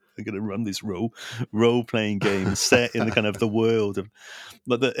day I'm going to run this role-playing game set in the kind of the world of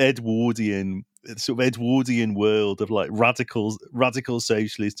like the Edwardian world of like radical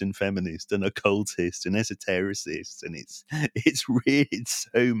socialist and feminist and occultist and esotericist, and it's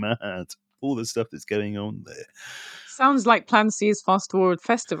so mad, all the stuff that's going on there. Sounds like Plan C's Fast Forward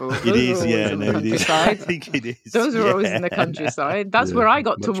Festival. It is, yeah, no, it is. I think it is. Those are always yeah. in the countryside. That's where I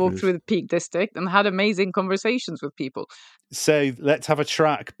got to walk through the Peak District and had amazing conversations with people. So let's have a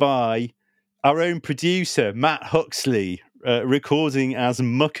track by our own producer, Matt Huxley, recording as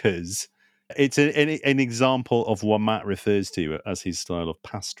Muckers. It's an example of what Matt refers to as his style of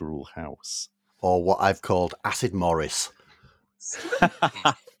pastoral house. Or what I've called Acid Morris.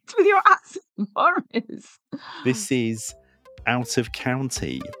 With your Acid Morris. This is Out of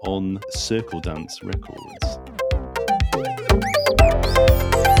County on Circle Dance Records.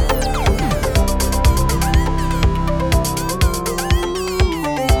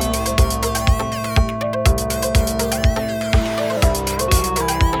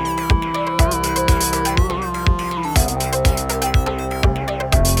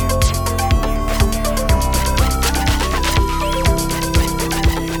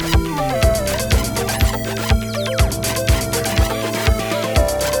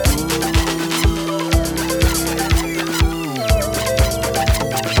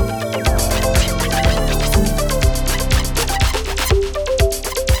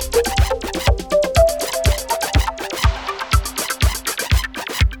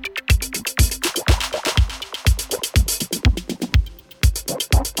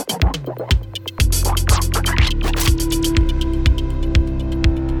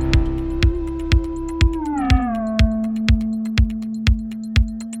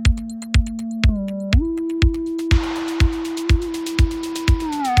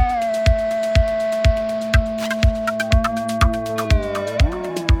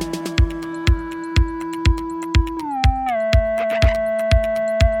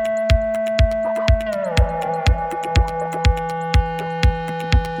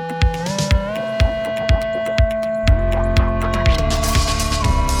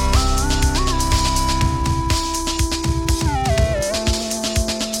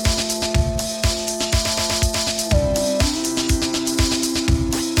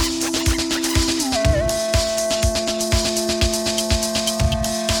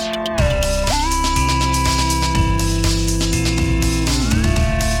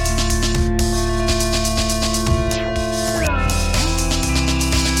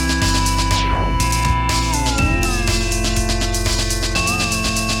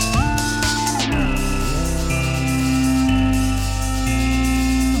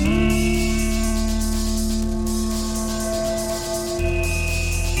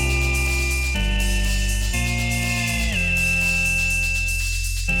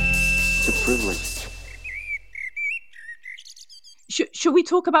 Should we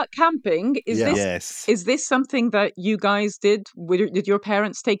talk about camping? Yes. Is this something that you guys did? Did your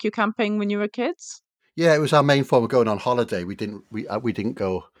parents take you camping when you were kids? Yeah, it was our main form of going on holiday. We didn't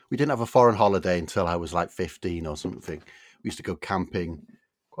have a foreign holiday until I was like 15 or something. We used to go camping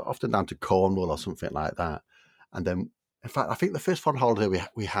quite often down to Cornwall or something like that. And then, in fact, I think the first foreign holiday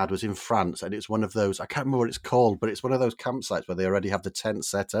we had was in France, and it's one of those, I can't remember what it's called, but it's one of those campsites where they already have the tent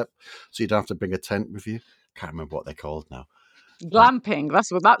set up, so you don't have to bring a tent with you. Can't remember what they're called now. Glamping,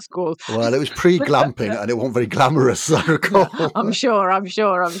 that's what that's called. Well, it was pre-glamping, and it wasn't very glamorous, I recall. I'm sure.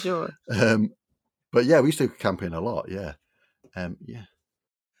 But yeah, we used to go camping a lot, yeah. Yeah.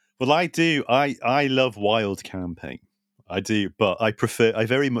 Well, I do. I love wild camping. I do, but I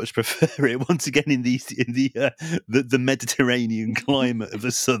very much prefer it once again in the Mediterranean climate of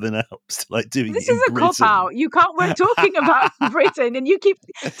the Southern Alps, like doing this it in is a Britain. cop out. We're talking about Britain, and you keep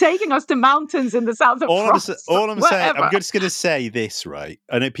taking us to mountains in the south of France. All I'm saying, wherever. I'm just going to say this, right?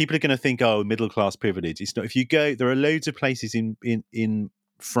 I know people are going to think, oh, middle class privilege. It's not. If you go, there are loads of places in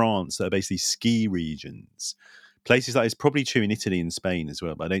France that are basically ski regions. Places like it's probably true in Italy and Spain as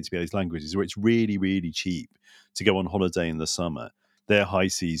well, but I don't speak those languages, where it's really, really cheap to go on holiday in the summer. Their high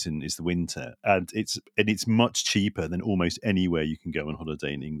season is the winter, and it's much cheaper than almost anywhere you can go on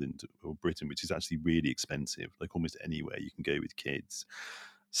holiday in England or Britain, which is actually really expensive. Like almost anywhere you can go with kids.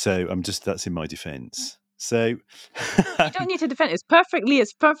 So that's in my defence. So You don't need to defend. It's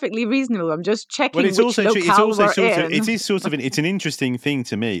perfectly reasonable. I'm just checking well, it's which also locale it's also we're sort in. of it's an interesting thing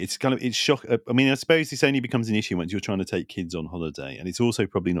to me. It's shock. I mean, I suppose this only becomes an issue once you're trying to take kids on holiday, and it's also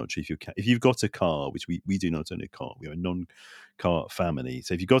probably not true if you've got a car, which we do not own a car. We are a non-car family.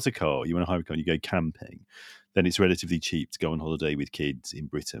 So if you've got a car, you want to hire a car, and you go camping, then it's relatively cheap to go on holiday with kids in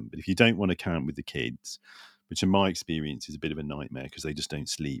Britain. But if you don't want to camp with the kids, which in my experience is a bit of a nightmare because they just don't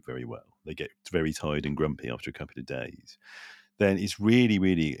sleep very well. They get very tired and grumpy after a couple of days. Then it's really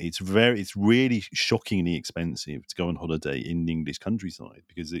shockingly expensive to go on holiday in the English countryside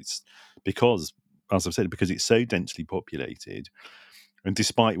because as I've said, because it's so densely populated, and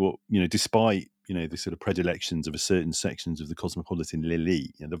despite the sort of predilections of a certain sections of the cosmopolitan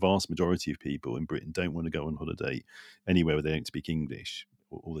elite, the vast majority of people in Britain don't want to go on holiday anywhere where they don't speak English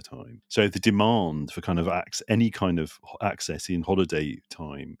all the time. So the demand for kind of any kind of access in holiday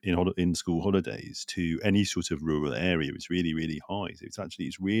time, in school holidays to any sort of rural area is really, really high. So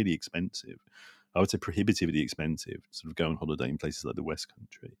it's really expensive. I would say prohibitively expensive to sort of go on holiday in places like the West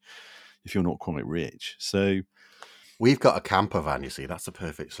Country if you're not quite rich. So we've got a camper van, you see. That's the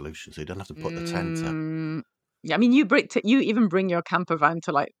perfect solution. So you don't have to put the tent up. Yeah, I mean, you even bring your camper van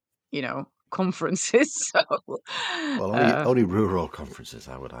to conferences. So, well, only rural conferences,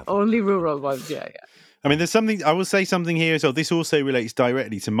 I would add. Only rural ones, yeah. I mean, I will say something here as well. This also relates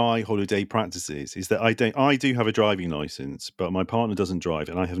directly to my holiday practices, is that I do have a driving license, but my partner doesn't drive,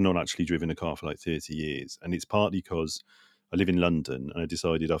 and I have not actually driven a car for like 30 years. And it's partly because I live in London, and I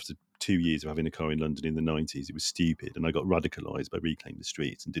decided after 2 years of having a car in London in the 90s, it was stupid, and I got radicalised by Reclaim the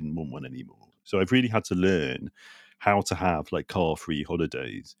Streets and didn't want one anymore. So I've really had to learn how to have like car-free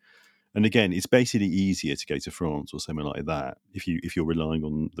holidays. And again, it's basically easier to go to France or somewhere like that if you're relying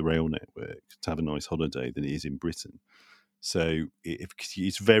on the rail network to have a nice holiday than it is in Britain. So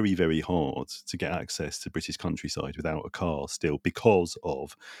it's very, very hard to get access to British countryside without a car still because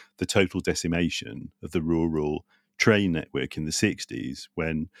of the total decimation of the rural train network in the 60s,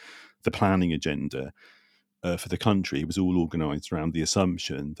 when the planning agenda for the country was all organised around the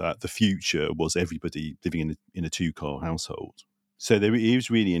assumption that the future was everybody living in a two-car household. So there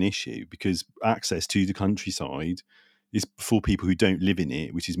is really an issue because access to the countryside is for people who don't live in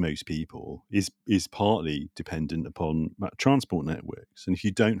it, which is most people, is partly dependent upon transport networks. And if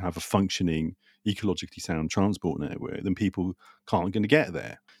you don't have a functioning, ecologically sound transport network, then people aren't going to get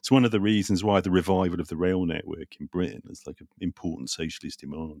there. It's one of the reasons why the revival of the rail network in Britain is like an important socialist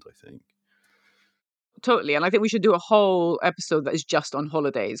demand, I think. Totally. And I think we should do a whole episode that is just on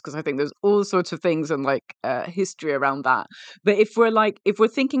holidays, because I think there's all sorts of things and history around that. But if we're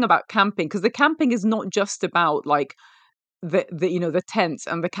thinking about camping, because the camping is not just about the tents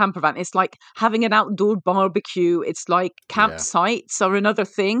and the camper van. It's like having an outdoor barbecue. It's like campsites are another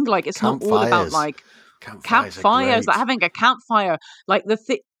thing. Like it's not all about campfires. Like having a campfire, like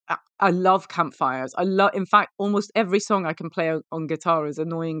I love campfires. In fact, almost every song I can play on guitar is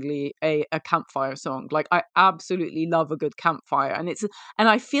annoyingly a campfire song. Like I absolutely love a good campfire, and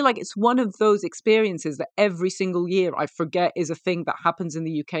I feel like it's one of those experiences that every single year I forget is a thing that happens in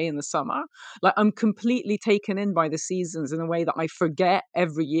the UK in the summer. Like I'm completely taken in by the seasons in a way that I forget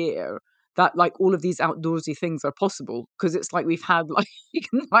every year that like all of these outdoorsy things are possible, because it's like we've had like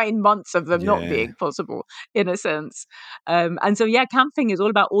 9 months of them not being possible in a sense. And so camping is all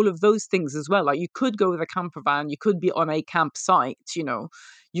about all of those things as well. Like you could go with a camper van, you could be on a campsite,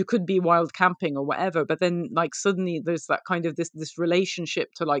 you could be wild camping or whatever, but then like suddenly there's that kind of this relationship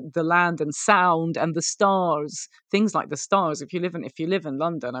to like the land and sound and the stars, things like the stars. If you live in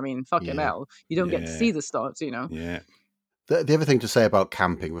London, I mean fucking hell, you don't get to see the stars, Yeah. The other thing to say about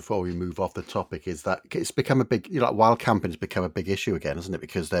camping before we move off the topic is that it's become a big, like wild camping has become a big issue again, isn't it?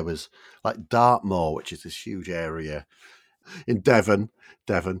 Because there was like Dartmoor, which is this huge area in Devon.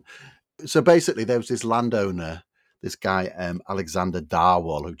 So basically there was this landowner, this guy, Alexander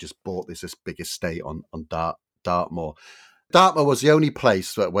Darwell, who just bought this big estate on Dartmoor. Dartmoor was the only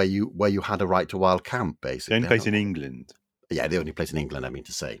place where you had a right to wild camp, basically. The only place in England. Yeah, the only place in England, I mean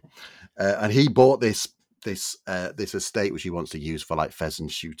to say. And he bought this estate which he wants to use for like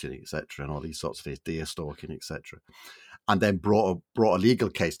pheasant shooting, etc., and all these sorts of things, deer stalking, etc., and then brought a legal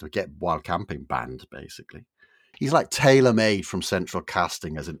case to get wild camping banned. Basically, he's like tailor-made from Central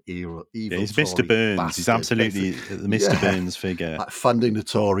Casting as an evil. He's Mr. Burns. Bastard, he's absolutely the Mr. Burns figure. Like funding the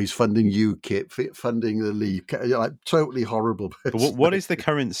Tories, funding UKIP, funding the Leave, like totally horrible. But what is the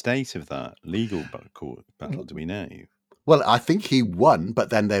current state of that legal court battle? Do we know? Well, I think he won,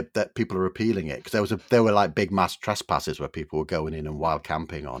 but then that people are appealing it because there were like big mass trespasses where people were going in and wild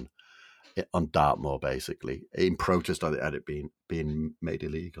camping on Dartmoor, basically in protest at it being made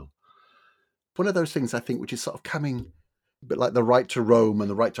illegal. One of those things I think which is sort of coming, but like the right to roam and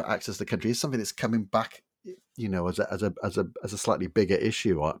the right to access the country is something that's coming back, as a slightly bigger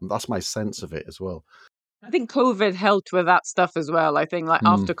issue. That's my sense of it as well. I think COVID helped with that stuff as well. I think like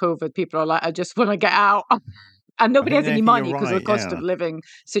after COVID, people are like, I just want to get out. And nobody has any money because of the cost of living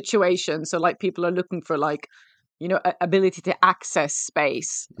situation. So like people are looking for like, ability to access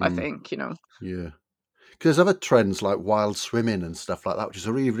space, I think, Yeah. Because there's other trends like wild swimming and stuff like that, which is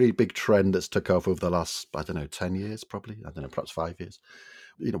a really, really big trend that's took over the last, 10 years, probably. I don't know, perhaps 5 years.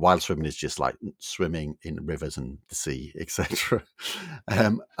 Wild swimming is just like swimming in rivers and the sea, etc.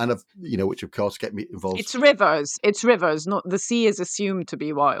 Which of course get me involved. It's rivers. Not the sea is assumed to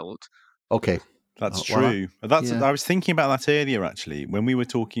be wild. Okay. That's true. I was thinking about that earlier, actually, when we were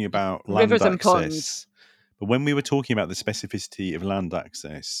talking about land rivers access. And ponds. But when we were talking about the specificity of land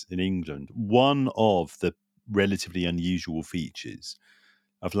access in England, one of the relatively unusual features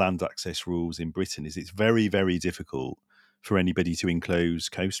of land access rules in Britain is it's very, very difficult for anybody to enclose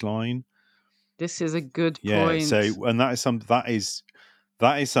coastline. This is a good point. Yeah, so and that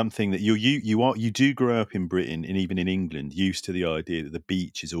is something that you do grow up in Britain and even in England used to the idea that the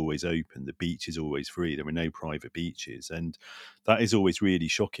beach is always open, the beach is always free, there are no private beaches, and that is always really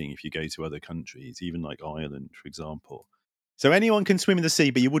shocking if you go to other countries, even like Ireland, for example. So anyone can swim in the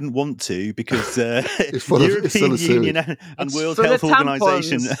sea, but you wouldn't want to because European Union and World Health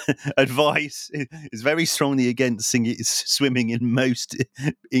Organization advice is very strongly against swimming in most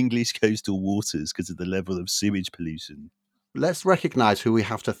English coastal waters because of the level of sewage pollution. Let's recognise who we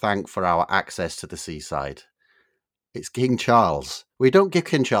have to thank for our access to the seaside. It's King Charles. We don't give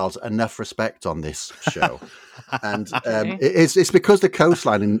King Charles enough respect on this show. And it's because the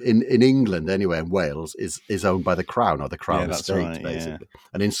coastline in England, anyway, in Wales, is owned by the Crown or the Crown Estate, basically. Yeah.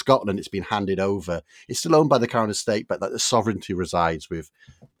 And in Scotland, it's been handed over. It's still owned by the Crown Estate, but the sovereignty resides with,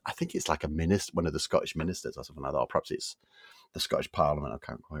 I think it's like one of the Scottish ministers or something like that, or perhaps it's the Scottish Parliament. I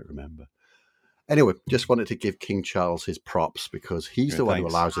can't quite remember. Anyway, just wanted to give King Charles his props because he's the one who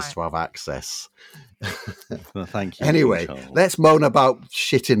allows us to have access. Well, thank you. Anyway, let's moan about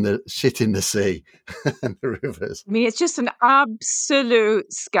shit in the sea and the rivers. I mean, it's just an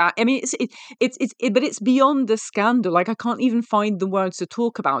absolute scandal. I mean, but it's beyond the scandal. Like, I can't even find the words to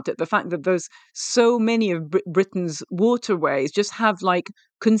talk about it. The fact that there's so many of Britain's waterways just have like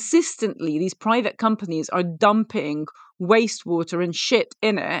consistently these private companies are dumping wastewater and shit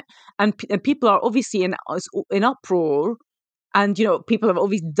in it, and people are obviously in uproar, and people have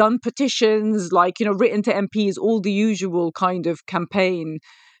obviously done petitions, like written to MPs, all the usual kind of campaign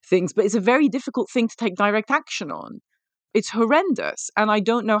things, but it's a very difficult thing to take direct action on. It's horrendous, and I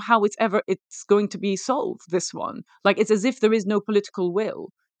don't know how it's going to be solved, this one. Like, it's as if there is no political will,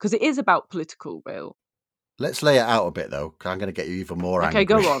 because it is about political will. Let's lay it out a bit, though. I'm going to get you even more angry. Okay,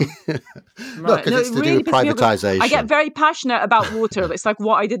 go on. No, because it's to do with privatisation. I get very passionate about water. It's like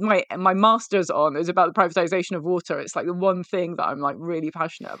what I did my master's on. It was about the privatisation of water. It's like the one thing that I'm like really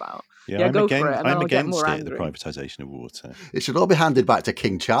passionate about. Yeah, go for it. And I'm I'll get against more it, angry. the privatisation of water. It should all be handed back to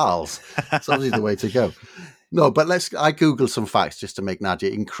King Charles. It's obviously the way to go. No, but I Googled some facts just to make Nadia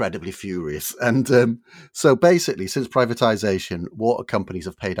incredibly furious. And so basically, since privatisation, water companies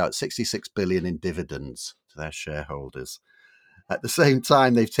have paid out 66 billion in dividends to their shareholders. At the same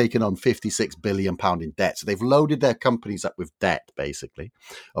time, they've taken on £56 billion in debt. So they've loaded their companies up with debt, basically,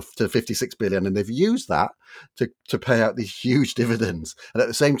 to 56 billion. And they've used that to pay out these huge dividends. And at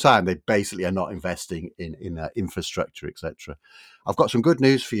the same time, they basically are not investing in infrastructure, etc. I've got some good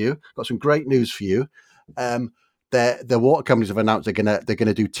news for you. Got some great news for you. The water companies have announced they're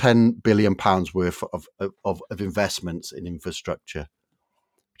gonna do £10 billion worth of investments in infrastructure,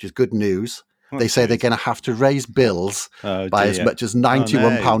 which is good news. They say they're going to have to raise bills by as much as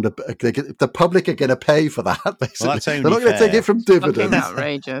 £91. The public are going to pay for that. Basically, well, that's only they're not going to take it from dividends. Fucking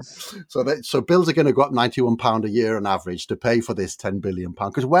outrageous. So bills are going to go up £91 a year on average to pay for this £10 billion.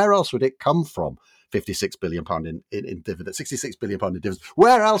 Because where else would it come from? £56 billion in dividends, £66 billion in dividends.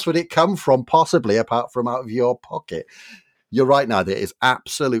 Where else would it come from, possibly, apart from out of your pocket? You're right, Nadia. It is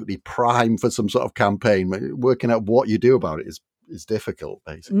absolutely prime for some sort of campaign. Working out what you do about it is difficult,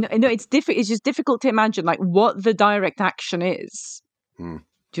 basically. No, it's difficult. It's just difficult to imagine like what the direct action is. Do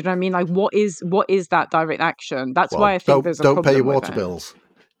you know what I mean? Like, what is that direct action? That's why I think there's a problem. Don't pay your water bills.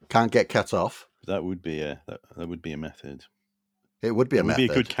 Can't get cut off. That would be a method. It would be a method. It would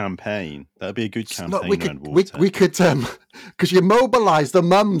be a good campaign. That would be a good campaign Look, around water. We could, because you mobilise the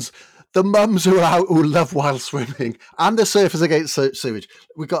mums. the mums who love wild swimming and the surfers against sewage.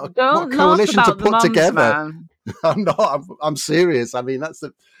 We've got what Don't a laugh coalition to about the put mums, together. man. I'm not. I'm serious. I mean, that's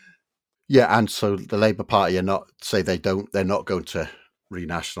the. Yeah, and so the Labour Party are not say they don't. They're not going to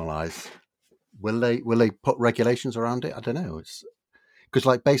renationalise. Will they? Will they put regulations around it? I don't know. It's because,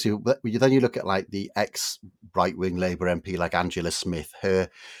 like, basically, then you look at like the ex right wing Labour MP, like Angela Smith,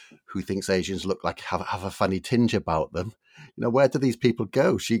 who thinks Asians look like have a funny tinge about them. You know, where do these people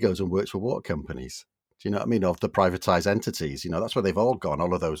go? She goes and works for water companies. Do you know what I mean? Of the privatised entities, you know, that's where they've all gone.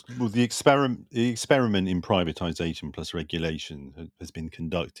 All of those. Well, the experiment in privatisation plus regulation has been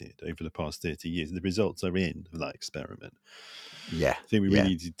conducted over the past 30 years. The results are in of that experiment. Yeah, I think we really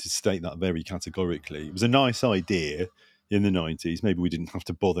needed to state that very categorically. It was a nice idea in the 90s. Maybe we didn't have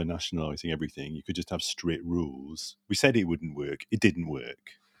to bother nationalising everything. You could just have strict rules. We said it wouldn't work. It didn't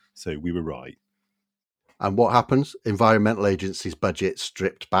work. So we were right. And what happens? Environmental agencies' budget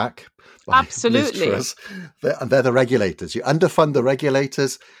stripped back by Absolutely. Liz Truss. They're the regulators. You underfund the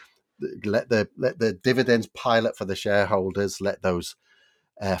regulators, let the dividends pile up for the shareholders, let those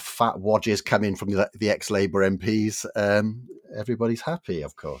fat wadges come in from the ex-Labour MPs. Everybody's happy,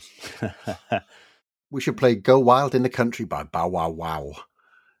 of course. We should play Go Wild in the Country by Bow Wow Wow.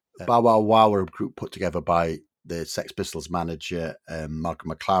 Bow Wow Wow are a group put together by the Sex Pistols manager,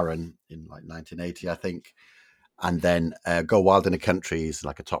 Malcolm McLaren, in like 1980, I think. And then Go Wild in the Country is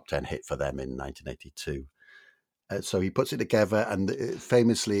like a top 10 hit for them in 1982. So he puts it together, and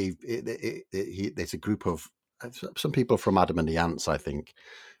famously, there's a group of some people from Adam and the Ants, I think,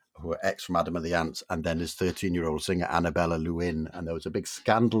 who are ex from Adam and the Ants, and then his 13-year-old singer Annabella Lewin. And there was a big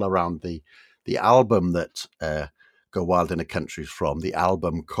scandal around the album that Go Wild in a Country is from, the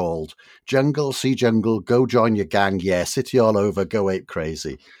album called Jungle, See Jungle, Go Join Your Gang, Yeah, City All Over, Go Ape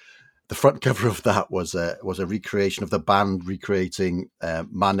Crazy. The front cover of that was a recreation of the band recreating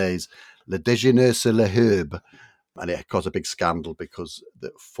Manet's Le Déjeuner sur le Herbe. And it caused a big scandal because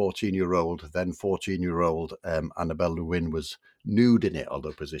the 14-year-old Annabelle Lewin was nude in it,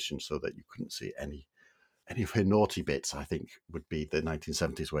 although positioned so that you couldn't see any of her naughty bits, I think, would be the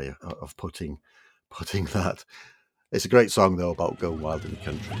 1970s way of putting that. It's a great song, though, about Go Wild in the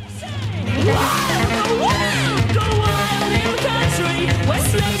Country. Go wild in the country, where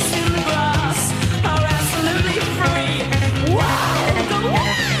snakes in the grass are absolutely free. Wild, go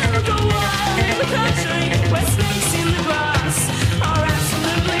wild in the country, where snakes in the grass are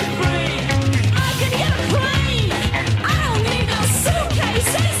absolutely free. I can get a plane, I don't need no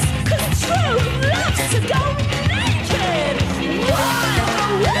suitcases, 'cause truth loves to go naked.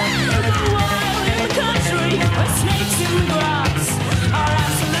 Wild, go wild in the country, where snakes in the grass are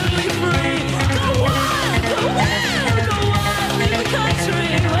absolutely free. Go wild in the country,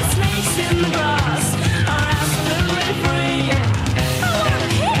 where snakes in the grass are absolutely free. I want a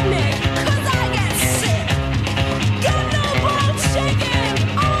picnic, 'cause I get sick. Got no bone shaking,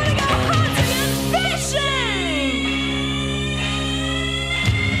 I wanna go hunting and fishing.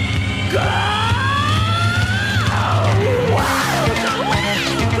 Go wild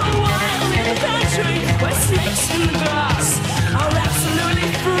in the country, where snakes in the grass are absolutely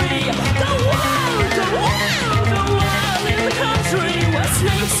free. Go wild in the country, where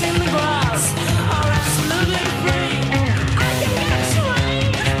snakes in the grass are absolutely free. I can get a train,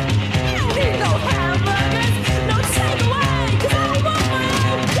 I don't need no hamburgers, no takeaway, 'cause I want my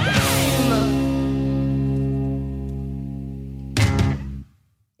own game.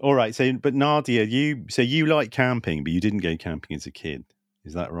 All right. So, but Nadia, you like camping, but you didn't go camping as a kid.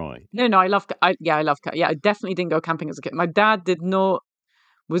 Is that right? No, I love. I definitely didn't go camping as a kid. My dad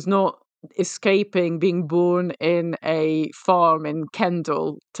was not escaping being born in a farm in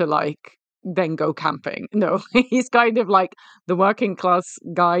Kendal to like then go camping. No, he's kind of like the working class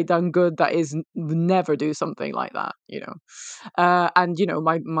guy done good that is never do something like that, you know. And you know,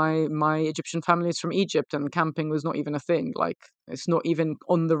 my Egyptian family is from Egypt, and camping was not even a thing. Like, it's not even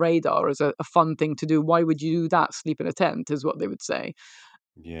on the radar as a fun thing to do. Why would you do that? Sleep in a tent is what they would say.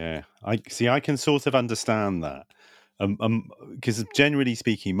 Yeah, I can sort of understand that. Because generally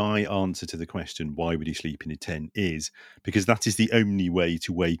speaking, my answer to the question, why would you sleep in a tent, is because that is the only way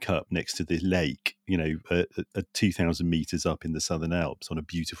to wake up next to the lake, you know, at 2,000 meters up in the Southern Alps on a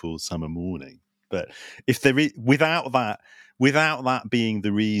beautiful summer morning. But if there is, without that being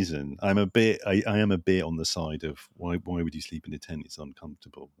the reason, I am a bit on the side of why would you sleep in a tent? It's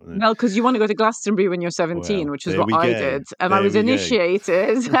uncomfortable. Well, because you want to go to Glastonbury when you're 17, Well, which is there what we I go. did, and There I was we go.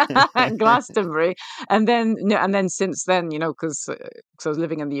 initiated at Glastonbury, and then since then, you know, because I was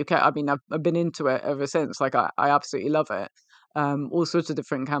living in the UK, I mean, I've been into it ever since. Like, I absolutely love it. All sorts of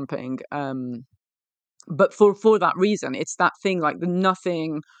different camping. But for that reason, it's that thing, like, the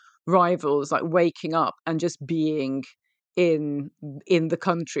nothing rivals, like waking up and just being in the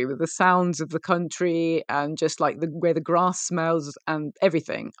country with the sounds of the country and just like where the grass smells and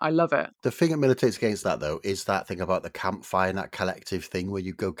everything. I love it. The thing that militates against that, though, is that thing about the campfire and that collective thing where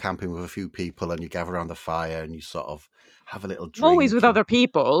you go camping with a few people and you gather around the fire and you sort of have a little drink. Always with other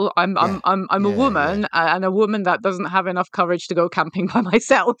people. I'm a woman, and a woman that doesn't have enough courage to go camping by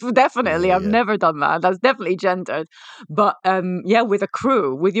myself. Definitely, I've never done that. That's definitely gendered. But with a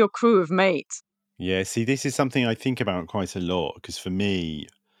crew, with your crew of mates. Yeah, see, this is something I think about quite a lot because for me,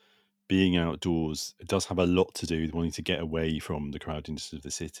 being outdoors, it does have a lot to do with wanting to get away from the crowdedness of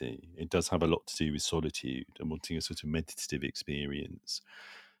the city. It does have a lot to do with solitude and wanting a sort of meditative experience.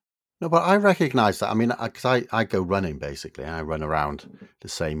 No, but I recognise that. I mean, because I go running, basically. I run around the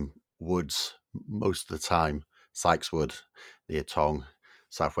same woods most of the time. Sykes Wood, near Tong,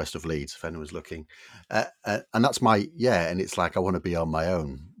 southwest of Leeds, if anyone's looking. And that's and it's like I want to be on my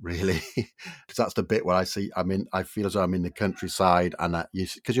own, really. Because that's the bit where I feel as though I'm in the countryside, and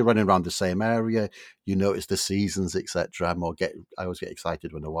because you're running around the same area, you notice the seasons, etc. I always get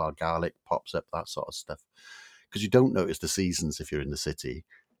excited when the wild garlic pops up, that sort of stuff. Because you don't notice the seasons if you're in the city.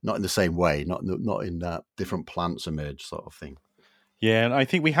 Not in the same way, not in that different plants emerge sort of thing. Yeah, and I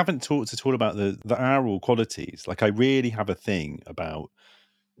think we haven't talked at all about the aural qualities. Like I really have a thing about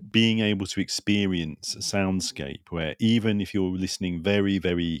being able to experience a soundscape where even if you're listening very,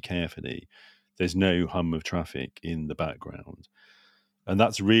 very carefully, there's no hum of traffic in the background. And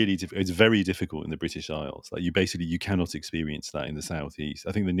that's really, it's very difficult in the British Isles. Like you cannot experience that in the southeast.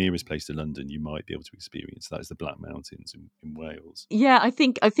 I think the nearest place to London you might be able to experience that is the Black Mountains in Wales. Yeah, I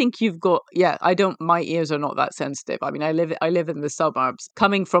think you've got. Yeah, my ears are not that sensitive. I mean, I live in the suburbs.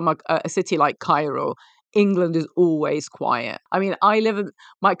 Coming from a city like Cairo, England is always quiet. I mean,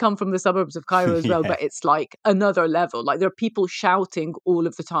 might come from the suburbs of Cairo as well, but it's like another level. Like there are people shouting all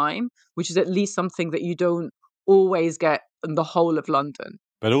of the time, which is at least something that you don't always get in the whole of London.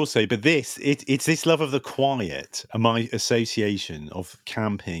 But it's this love of the quiet and my association of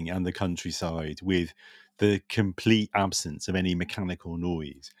camping and the countryside with the complete absence of any mechanical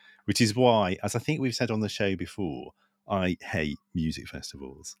noise, which is why, as I think we've said on the show before, I hate music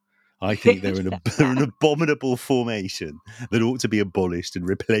festivals. I think they're an abominable formation that ought to be abolished and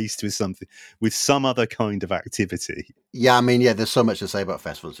replaced with some other kind of activity. Yeah, I mean, there's so much to say about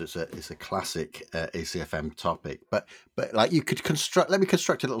festivals. It's a classic ACFM topic. But like you could let me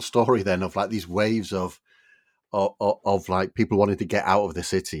construct a little story then of like these waves of like people wanting to get out of the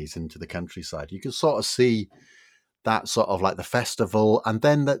cities into the countryside. You can sort of see that sort of like the festival, and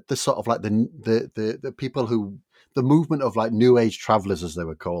then the sort of like the people who. The movement of like New Age travelers, as they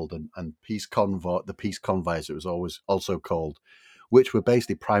were called, and peace convoys, it was always also called, which were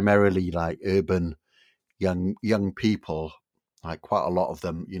basically primarily like urban young people, like quite a lot of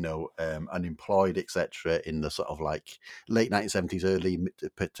them, unemployed, etc., in the sort of like late 1970s, early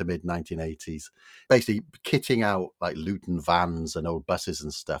to mid 1980s, basically kitting out like Luton vans and old buses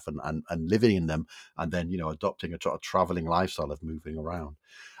and stuff, and living in them, and then adopting a sort of traveling lifestyle of moving around,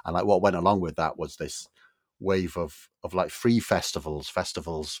 and like what went along with that was this wave of like free festivals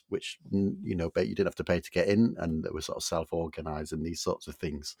which but you didn't have to pay to get in, and they were sort of self-organized and these sorts of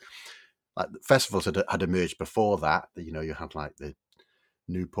things. Like festivals had emerged before that. You had like the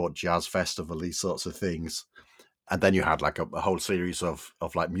Newport Jazz Festival, these sorts of things, and then you had like a whole series of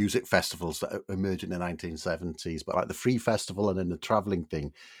like music festivals that emerged in the 1970s. But like the free festival and then the traveling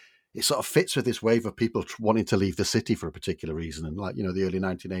thing, it sort of fits with this wave of people wanting to leave the city for a particular reason. And like, the early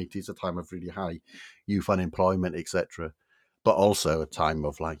 1980s, a time of really high youth unemployment, etc. But also a time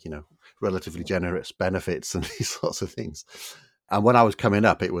of like, relatively generous benefits and these sorts of things. And when I was coming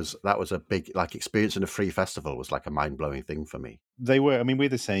up, that was a big, like, experiencing a free festival was like a mind-blowing thing for me. They were, I mean, we're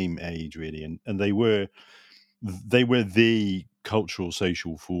the same age really. And they were the cultural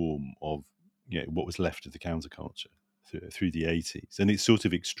social form of, what was left of the counterculture through the 80s. And it's sort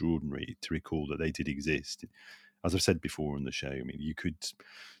of extraordinary to recall that they did exist. As I've said before on the show, I mean, you could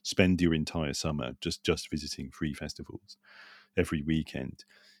spend your entire summer just visiting free festivals every weekend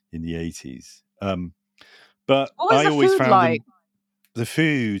in the 80s. But I always found like? The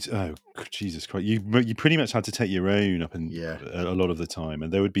food, oh, Jesus Christ, you pretty much had to take your own up and a lot of the time.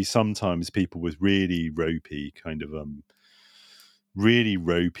 And there would be sometimes people with really ropey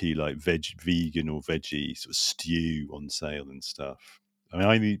like vegan or veggie sort of stew on sale and stuff.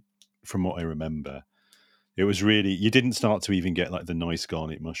 I mean, from what I remember, it was really, you didn't start to even get like the nice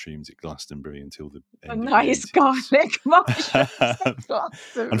garlic mushrooms at Glastonbury until the end nice garlic mushrooms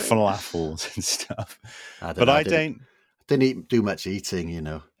and falafels and stuff. I didn't do much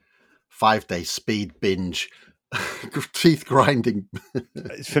eating, 5-day speed binge teeth grinding.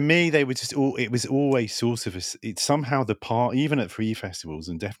 For me, they were just all. It was always sort of. It's somehow the part, even at free festivals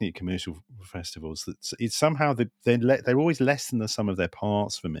and definitely at commercial festivals, that it's somehow they're always less than the sum of their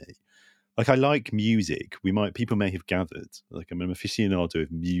parts for me. Like, I like music. People may have gathered. Like, I'm an aficionado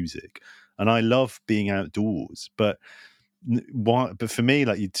of music, and I love being outdoors. But why? But for me,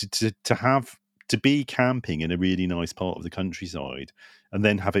 like, to be camping in a really nice part of the countryside, and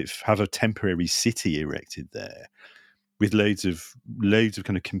then have a temporary city erected there with loads of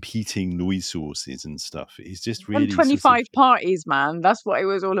kind of competing noise sources and stuff. It's just really 25 parties, man. That's what it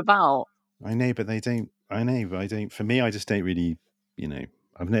was all about. I know, but they don't. I know, but I don't. For me, I just don't really.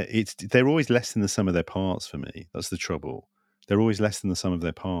 They're always less than the sum of their parts for me. That's the trouble. They're always less than the sum of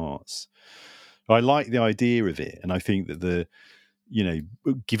their parts. I like the idea of it, and I think that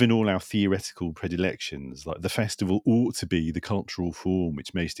given all our theoretical predilections, like, the festival ought to be the cultural form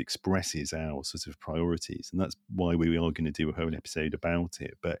which most expresses our sort of priorities, and that's why we are going to do a whole episode about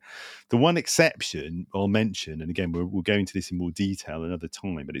it. But the one exception I'll mention, and again we'll go into this in more detail another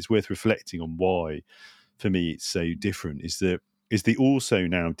time, but it's worth reflecting on why, for me, it's so different, is the also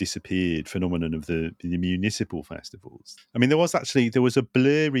now disappeared phenomenon of the municipal festivals. I mean, there was a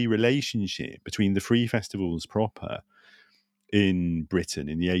blurry relationship between the free festivals proper in Britain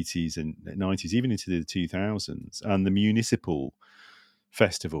in the 80s and 90s, even into the 2000s, and the municipal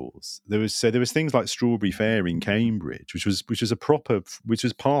festivals. There was things like Strawberry Fair in Cambridge, which was part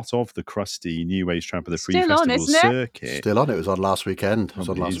of the crusty New Age tramp of the free festival circuit. Still on. It was on last weekend.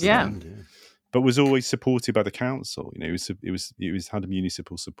 But was always supported by the council. It was had a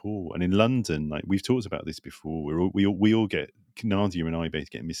municipal support. And in London, like, we've talked about this before, we all get, Nadia and I both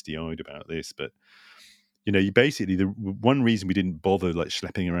get misty-eyed about this, but basically the one reason we didn't bother like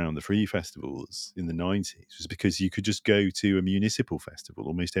schlepping around the free festivals in the 90s was because you could just go to a municipal festival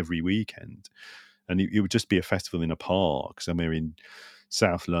almost every weekend, and it would just be a festival in a park somewhere in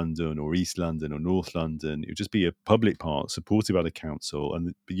South London or East London or North London. It would just be a public park supported by the council,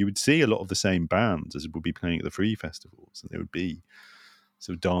 but you would see a lot of the same bands as would be playing at the free festivals, and there would be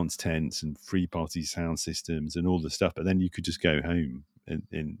sort of dance tents and free party sound systems and all the stuff, but then you could just go home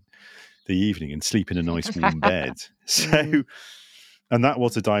in the evening and sleep in a nice warm bed. So, and that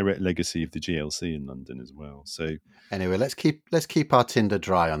was a direct legacy of the GLC in London as well. So anyway, let's keep our Tinder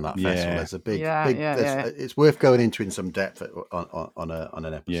dry on that festival. There's a big, it's worth going into in some depth on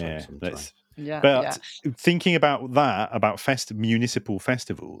an episode sometime. Thinking about that, about municipal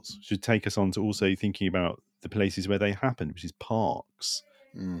festivals, should take us on to also thinking about the places where they happen, which is parks.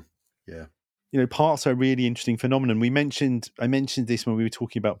 Parks are a really interesting phenomenon. I mentioned this when we were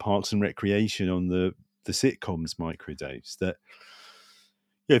talking about parks and recreation on the sitcoms microdose, that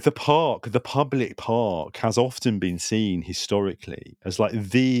the public park has often been seen historically as like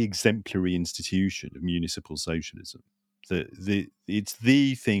the exemplary institution of municipal socialism. It's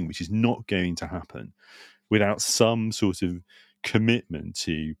the thing which is not going to happen without some sort of commitment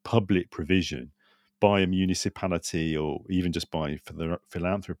to public provision by a municipality or even just by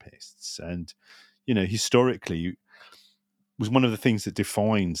philanthropists. And, historically was one of the things that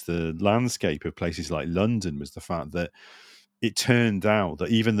defines the landscape of places like London was the fact that it turned out that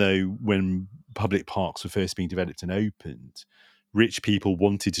even though when public parks were first being developed and opened, rich people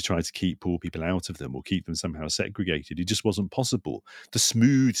wanted to try to keep poor people out of them or keep them somehow segregated, it just wasn't possible. The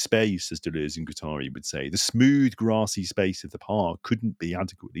smooth space, as Deleuze and Guattari would say, the smooth grassy space of the park couldn't be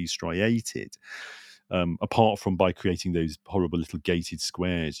adequately striated. Apart from by creating those horrible little gated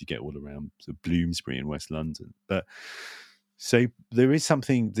squares you get all around sort of Bloomsbury in West London. But so there is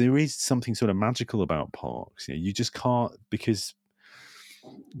something sort of magical about parks. You just can't, because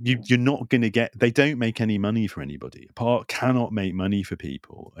you're not going to get. They don't make any money for anybody. A park cannot make money for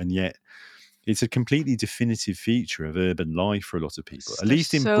people, and yet it's a completely definitive feature of urban life for a lot of people. At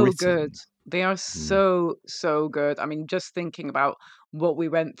least in Britain, good. They are so good. I mean, just thinking about what we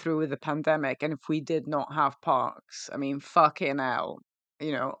went through with the pandemic, and if we did not have parks, I mean, fucking hell.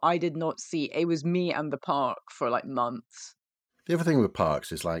 I did not see. It was me and the park for like months. The other thing with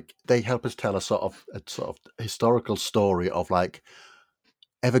parks is like they help us tell a sort of historical story of like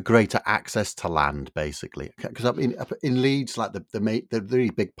ever greater access to land, basically. Because I mean, in Leeds, like the really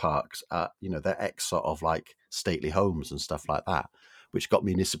big parks are, they're ex sort of like stately homes and stuff like that, which got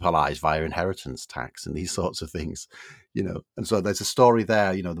municipalized via inheritance tax and these sorts of things, And so there's a story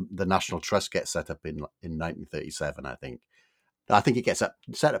there. The National Trust gets set up in 1937, I think. I think it gets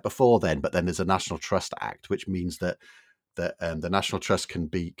set up before then, but then there's a National Trust Act, which means that the National Trust can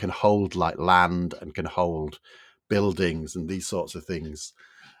hold like land and can hold buildings and these sorts of things.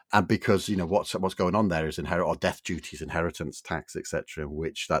 And because, you know, what's going on there is death duties, inheritance tax, etc.,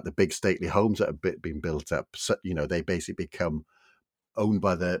 which that the big stately homes that have been built up, so, you know, they basically become owned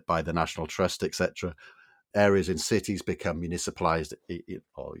by the National Trust, etc. Areas in cities become municipalized,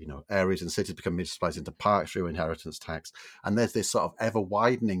 or, you know, areas in cities become municipalized into parks through inheritance tax. And there's this sort of ever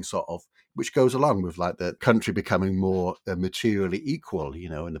widening sort of, which goes along with like the country becoming more materially equal, you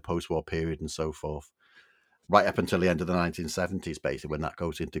know, in the post-war period and so forth, right up until the end of the 1970s, basically, when that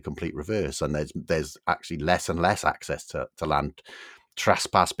goes into complete reverse. And there's actually less and less access to land.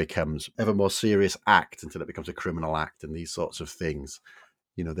 Trespass becomes ever more serious act until it becomes a criminal act, and these sorts of things.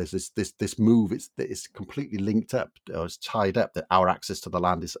 You know, there's this move. It's completely linked up, or it's tied up. That our access to the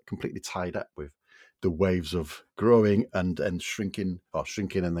land is completely tied up with the waves of growing and shrinking, or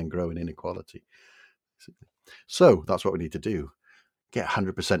shrinking and then growing inequality. So that's what we need to do: get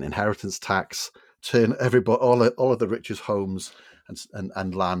 100% inheritance tax, turn all of the richest homes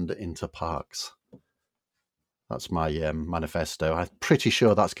and land into parks. That's my manifesto. I'm pretty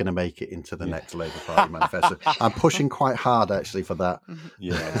sure that's going to make it into the next Labour Party manifesto. I'm pushing quite hard, actually, for that.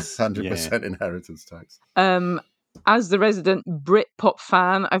 Yes, 100% inheritance tax. As the resident Britpop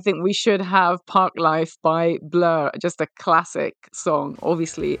fan, I think we should have Park Life by Blur, just a classic song,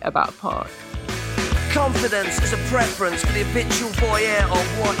 obviously about park. Confidence is a preference for the habitual voyeur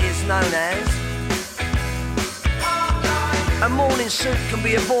of what is known as. A morning suit can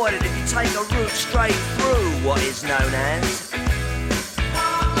be avoided if you take a route straight through what is known as.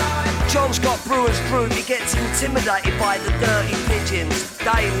 John's got brewer's group, he gets intimidated by the dirty pigeons.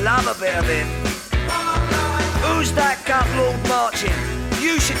 They love a bit of it. Who's that gut lord marching?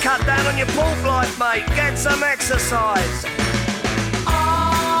 You should cut down on your pork life, mate. Get some exercise.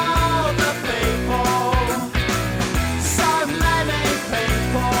 All the people, so many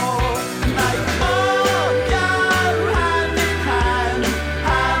people, they all go hand in hand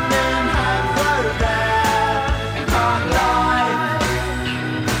through their park life.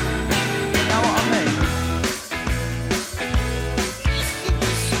 You know what I mean?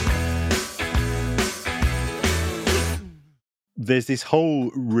 There's this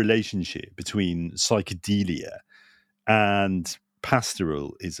whole relationship between psychedelia and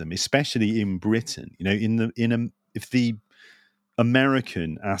pastoralism, especially in Britain. You know, if the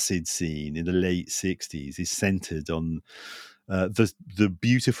American acid scene in the late 60s is centered on the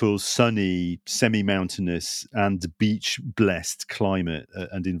beautiful, sunny, semi-mountainous and beach-blessed climate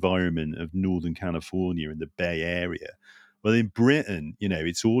and environment of Northern California and the Bay Area, well, in Britain, you know,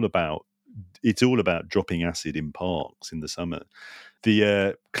 it's all about dropping acid in parks in the summer.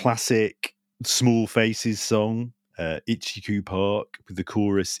 The classic Small Faces song, Itchy Park, with the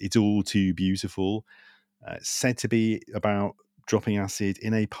chorus, "It's all too beautiful," said to be about dropping acid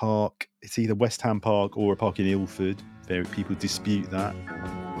in a park. It's either West Ham Park or a park in Ilford. People dispute that.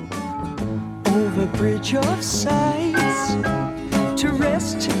 Over bridge of sights, to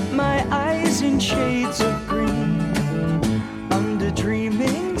rest my eyes in shades of green, under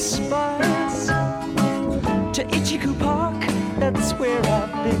dreaming spires, to Ichiku Park, that's where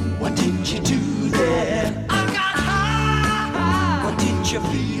I've been. What did you do there? I got high. What did you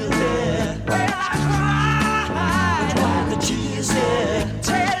feel there? Well, I cried. But why the tears there?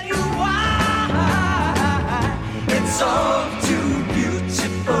 Tell you why. It's all too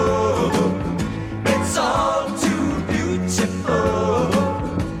beautiful. It's all too beautiful.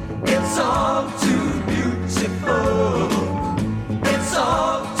 It's all too beautiful. It's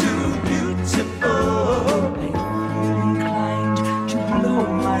all too beautiful. I feel inclined to blow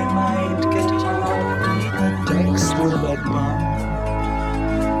my mind. Get along the decks will admire.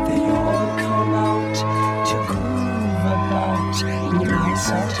 They all come out to groove about. And I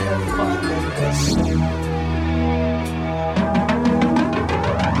sat here fun in the snow.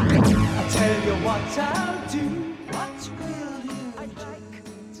 I'll tell you what I'll do. What will you like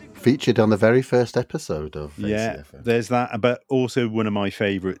to Featured on the very first episode of Yeah, ACFM. there's that. But also one of my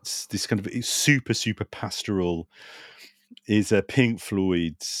favourites, this kind of super, super pastoral, is Pink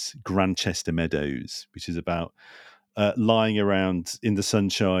Floyd's Grantchester Meadows, which is about lying around in the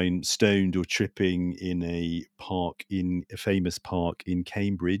sunshine, stoned or tripping in a famous park in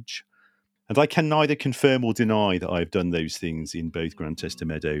Cambridge. And I can neither confirm or deny that I've done those things in both Grantchester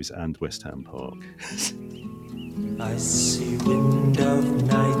Meadows and West Ham Park. I see wind of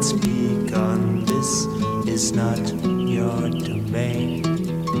nights begun. This is not your domain.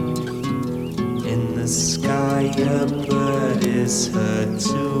 In the sky a bird is heard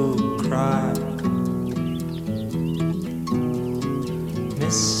to cry.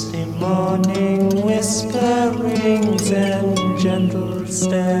 Misty morning whisperings and gentle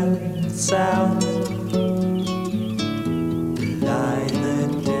staring sounds belie the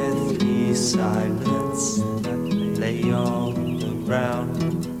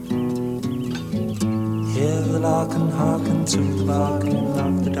lark and hearken to the barking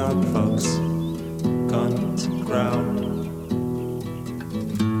of the dog fox gone to ground.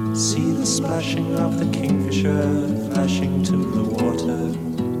 See the splashing of the kingfisher flashing to the water.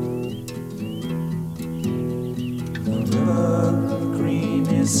 The river green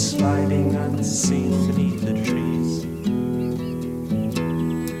is sliding unseen beneath the trees,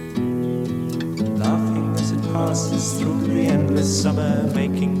 laughing as it passes through the endless summer,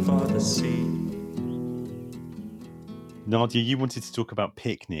 making for the sea. Nadia, you wanted to talk about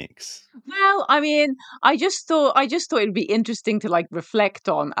picnics. Well, I mean, I just thought it'd be interesting to like reflect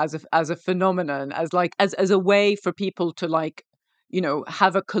on as a phenomenon, as a way for people to like,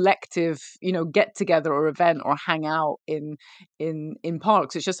 have a collective, get together or event or hang out in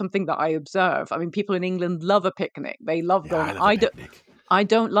parks. It's just something that I observe. I mean, people in England love a picnic. They love going. I love a picnic. I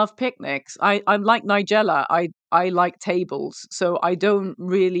don't love picnics. I'm like Nigella. I like tables. So I don't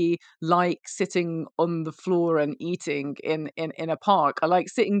really like sitting on the floor and eating in a park. I like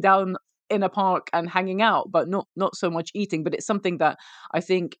sitting down in a park and hanging out, but not so much eating. But it's something that I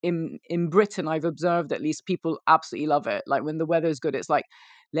think in Britain, I've observed at least people absolutely love it. Like when the weather's good, it's like,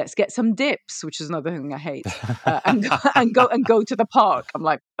 let's get some dips, which is another thing I hate, and go to the park. I'm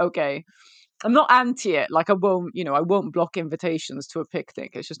like, okay. I'm not anti it. Like I won't block invitations to a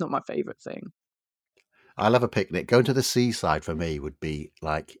picnic. It's just not my favorite thing. I love a picnic. Going to the seaside for me would be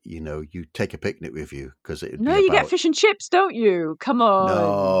like, you take a picnic with you because it would No, be you get fish and chips, don't you? Come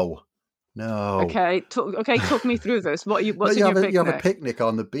on. No. Okay, talk me through this. What's No, in your picnic? you have a picnic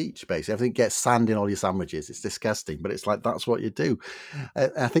on the beach, basically. Everything gets sand in all your sandwiches. It's disgusting, but it's like that's what you do.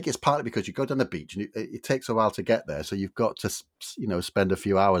 I think it's partly because you go down the beach and it takes a while to get there, so you've got to, spend a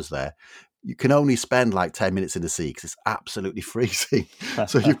few hours there. You can only spend like 10 minutes in the sea because it's absolutely freezing.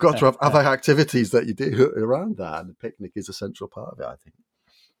 So you've got to have other activities that you do around that, and the picnic is a central part of it, I think.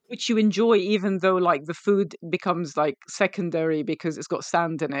 Which you enjoy, even though like the food becomes like secondary because it's got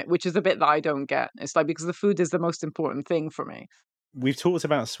sand in it, which is the bit that I don't get. It's like because the food is the most important thing for me. We've talked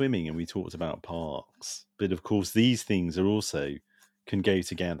about swimming and we talked about parks, but of course these things are also can go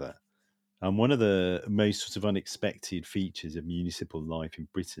together. And one of the most sort of unexpected features of municipal life in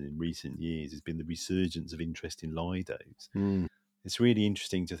Britain in recent years has been the resurgence of interest in lidos. It's really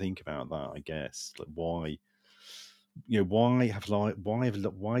interesting to think about that, I guess. Like why do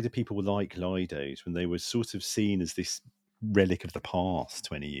people like lidos when they were sort of seen as this relic of the past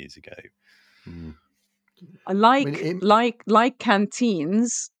 20 years ago? I like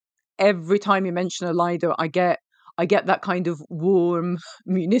canteens. Every time you mention a lido, I get that kind of warm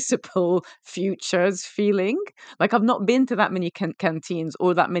municipal futures feeling. Like I've not been to that many canteens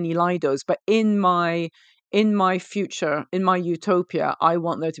or that many lidos, but in my future, in my utopia, I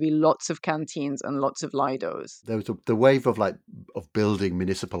want there to be lots of canteens and lots of lidos. There was the wave of building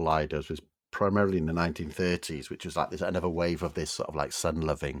municipal lidos was primarily in the 1930s, which was like this another wave of this sort of like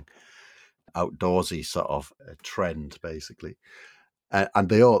sun-loving, outdoorsy sort of trend, basically. And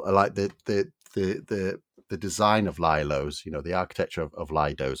they all like the design of lidos, the architecture of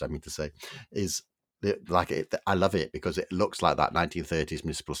lidos, I mean to say, is I love it because it looks like that 1930s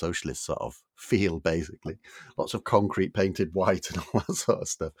municipal socialist sort of feel, basically. Lots of concrete painted white and all that sort of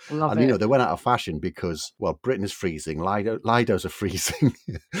stuff. Love and it. they went out of fashion because, well, Britain is freezing, lidos are freezing,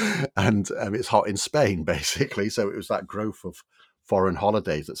 and it's hot in Spain, basically. So it was that growth of foreign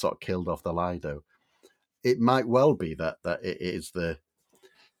holidays that sort of killed off the lido. It might well be that it is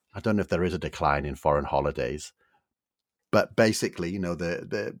I don't know if there is a decline in foreign holidays, but basically,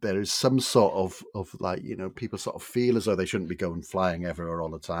 there is some sort of like, people sort of feel as though they shouldn't be going flying everywhere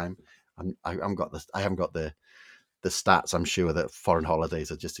all the time. And I haven't got the stats. I'm sure that foreign holidays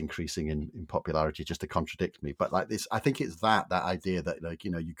are just increasing in popularity just to contradict me. But like this, I think it's that idea that like,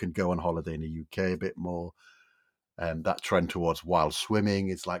 you can go on holiday in the UK a bit more. That trend towards wild swimming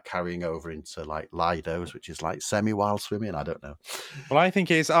is like carrying over into like lidos, which is like semi-wild swimming. I don't know. Well, I think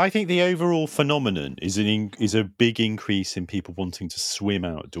the overall phenomenon is a big increase in people wanting to swim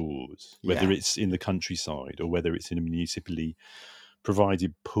outdoors, whether it's in the countryside or whether it's in a municipally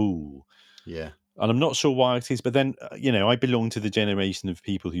provided pool. Yeah. And I'm not sure why it is, but then I belong to the generation of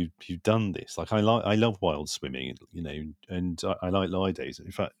people who've done this. Like I love wild swimming, and I like lidos.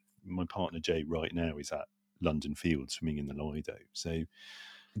 In fact, my partner Jay right now is at London Field swimming in the lido. So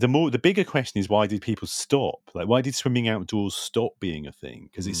the bigger question is, why did people stop? Like, why did swimming outdoors stop being a thing?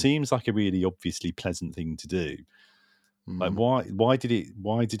 Because it seems like a really obviously pleasant thing to do. Like, why did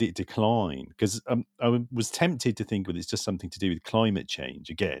it decline? Because I was tempted to think, well, it's just something to do with climate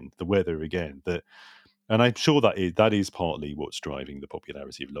change again, the weather again. And I'm sure that is partly what's driving the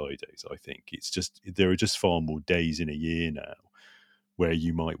popularity of lidos. I think it's just there are just far more days in a year now where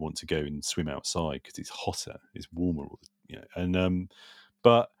you might want to go and swim outside because it's hotter, it's warmer, and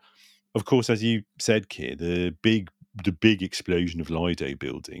but of course, as you said, Keir, the big explosion of Lido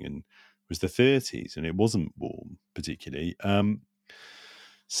building and was the 30s, and it wasn't warm particularly.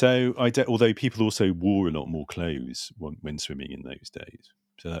 So although people also wore a lot more clothes when swimming in those days,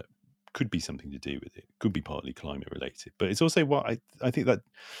 so that could be something to do with it. Could be partly climate related, but it's also what I think that.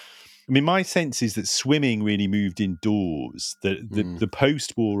 I mean, my sense is that swimming really moved indoors. The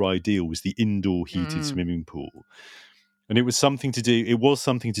post-war ideal was the indoor heated swimming pool. And it was something to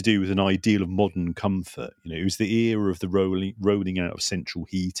do with an ideal of modern comfort. It was the era of the rolling out of central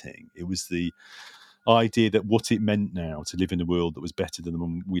heating. It was the idea that what it meant now to live in a world that was better than the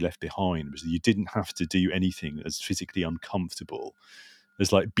one we left behind was that you didn't have to do anything as physically uncomfortable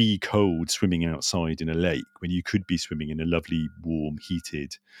as like be cold swimming outside in a lake when you could be swimming in a lovely, warm,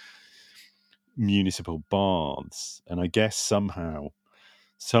 heated municipal baths. And I guess somehow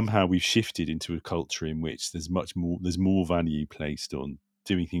we've shifted into a culture in which there's more value placed on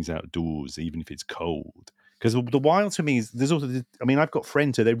doing things outdoors, even if it's cold. Because the wild swimming is, there's also, I've got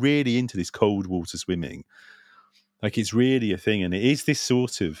friends who they're really into this cold water swimming. Like it's really a thing. And it is this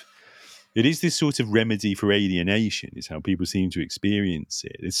sort of remedy for alienation is how people seem to experience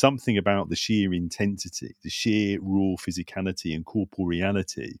it. There's something about the sheer intensity, the sheer raw physicality and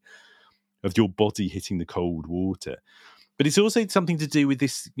corporeality of your body hitting the cold water. But it's also something to do with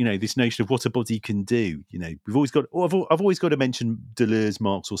this, this notion of what a body can do. I've always got to mention Deleuze,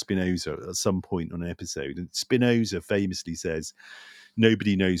 Marx, or Spinoza at some point on an episode. And Spinoza famously says,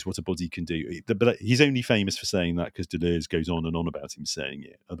 nobody knows what a body can do. But he's only famous for saying that because Deleuze goes on and on about him saying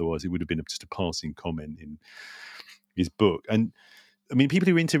it. Otherwise, it would have been just a passing comment in his book. And people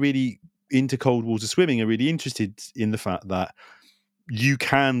who are really into cold water swimming are really interested in the fact that you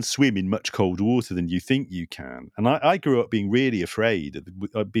can swim in much colder water than you think you can. And I grew up being really afraid of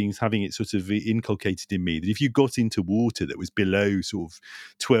having it sort of inculcated in me that if you got into water that was below sort of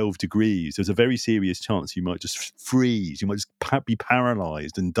 12 degrees, there's a very serious chance you might just freeze, you might just be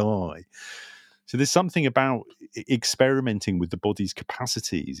paralyzed and die. So there's something about experimenting with the body's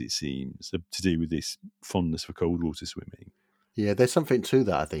capacities, it seems, to do with this fondness for cold water swimming. Yeah, there's something to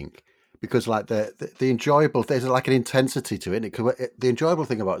that, I think. Because like the enjoyable, there's like an intensity to it. The enjoyable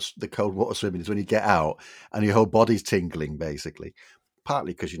thing about the cold water swimming is when you get out and your whole body's tingling, basically.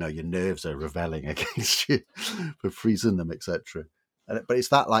 Partly because your nerves are rebelling against you for freezing them, etc. But it's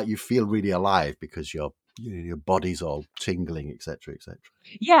that like you feel really alive because your body's all tingling, etc., etc.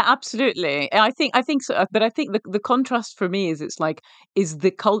 Yeah, absolutely. I think so. But I think the contrast for me is is the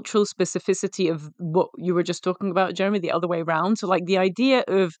cultural specificity of what you were just talking about, Jeremy, the other way around. So like the idea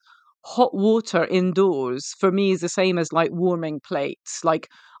of hot water indoors for me is the same as like warming plates. Like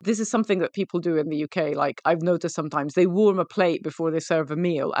this is something that people do in the UK. Like I've noticed sometimes they warm a plate before they serve a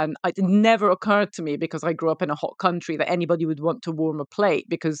meal, and it never occurred to me because I grew up in a hot country that anybody would want to warm a plate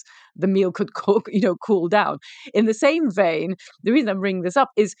because the meal could cool down. In the same vein, the reason I'm bringing this up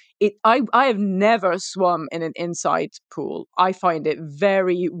is I have never swum in an inside pool. I find it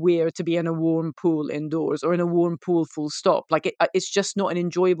very weird to be in a warm pool indoors or in a warm pool full stop. Like it's just not an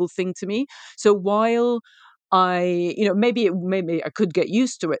enjoyable thing to me. So while maybe I could get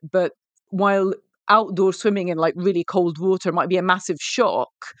used to it, but while outdoor swimming in like really cold water might be a massive shock,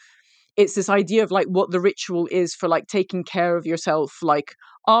 it's this idea of like what the ritual is for like taking care of yourself like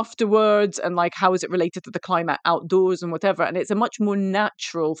afterwards, and like how is it related to the climate outdoors and whatever. And it's a much more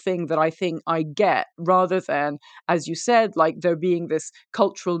natural thing that I think I get, rather than, as you said, like there being this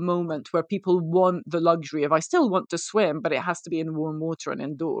cultural moment where people want the luxury of I still want to swim, but it has to be in warm water and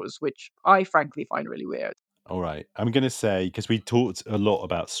indoors, which I frankly find really weird. All right. I'm going to say, because we talked a lot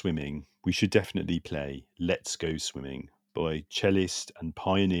about swimming, we should definitely play Let's Go Swimming by cellist and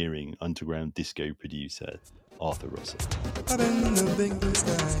pioneering underground disco producer Arthur Rosset. Up in the big blue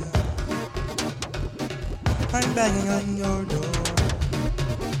sky, I'm banging on your door.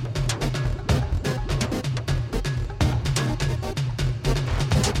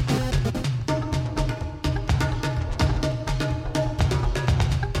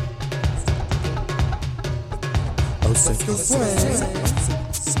 Let's go swimming.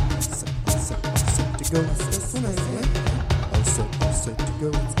 Set to go swimming. All set to go.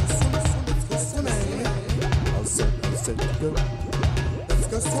 Let's go swimming. All set to go. Let's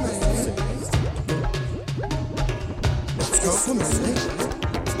go swimming. Let's go swimming.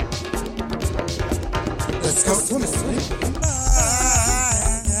 Let's go swimming.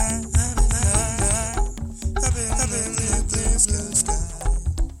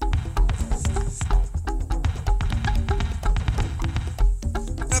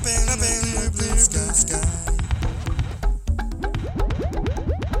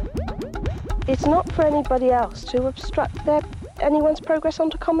 it's not for anybody else to obstruct anyone's progress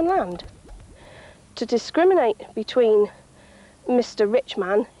onto common land. To discriminate between Mr.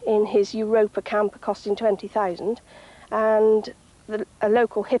 Richman in his Europa camper costing 20,000 and a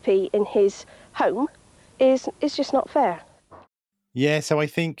local hippie in his home is just not fair. Yeah, so I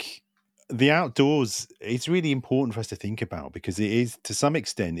think the outdoors, it's really important for us to think about, because it is, to some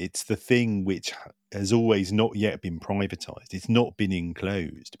extent, it's the thing which has always not yet been privatised. It's not been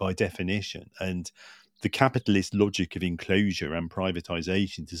enclosed by definition. And the capitalist logic of enclosure and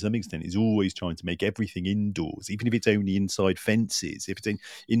privatisation, to some extent, is always trying to make everything indoors, even if it's only inside fences, if it's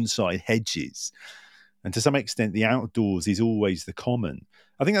inside hedges. And to some extent, the outdoors is always the common.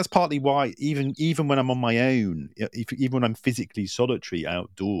 I think that's partly why, even when I'm on my own, even when I'm physically solitary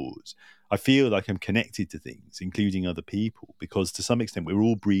outdoors, I feel like I'm connected to things, including other people, because to some extent, we're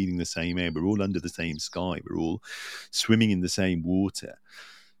all breathing the same air, we're all under the same sky, we're all swimming in the same water.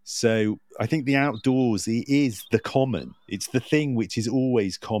 So I think the outdoors, it is the common. It's the thing which is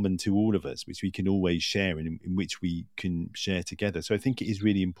always common to all of us, which we can always share and in which we can share together. So I think it is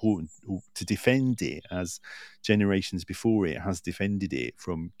really important to defend it as generations before it has defended it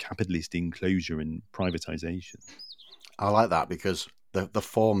from capitalist enclosure and privatisation. I like that, because the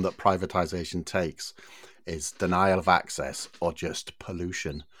form that privatisation takes is denial of access or just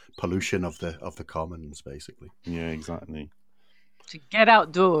pollution of the commons, basically. Yeah, exactly. To get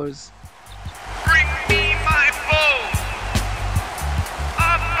outdoors. Bring me my bow.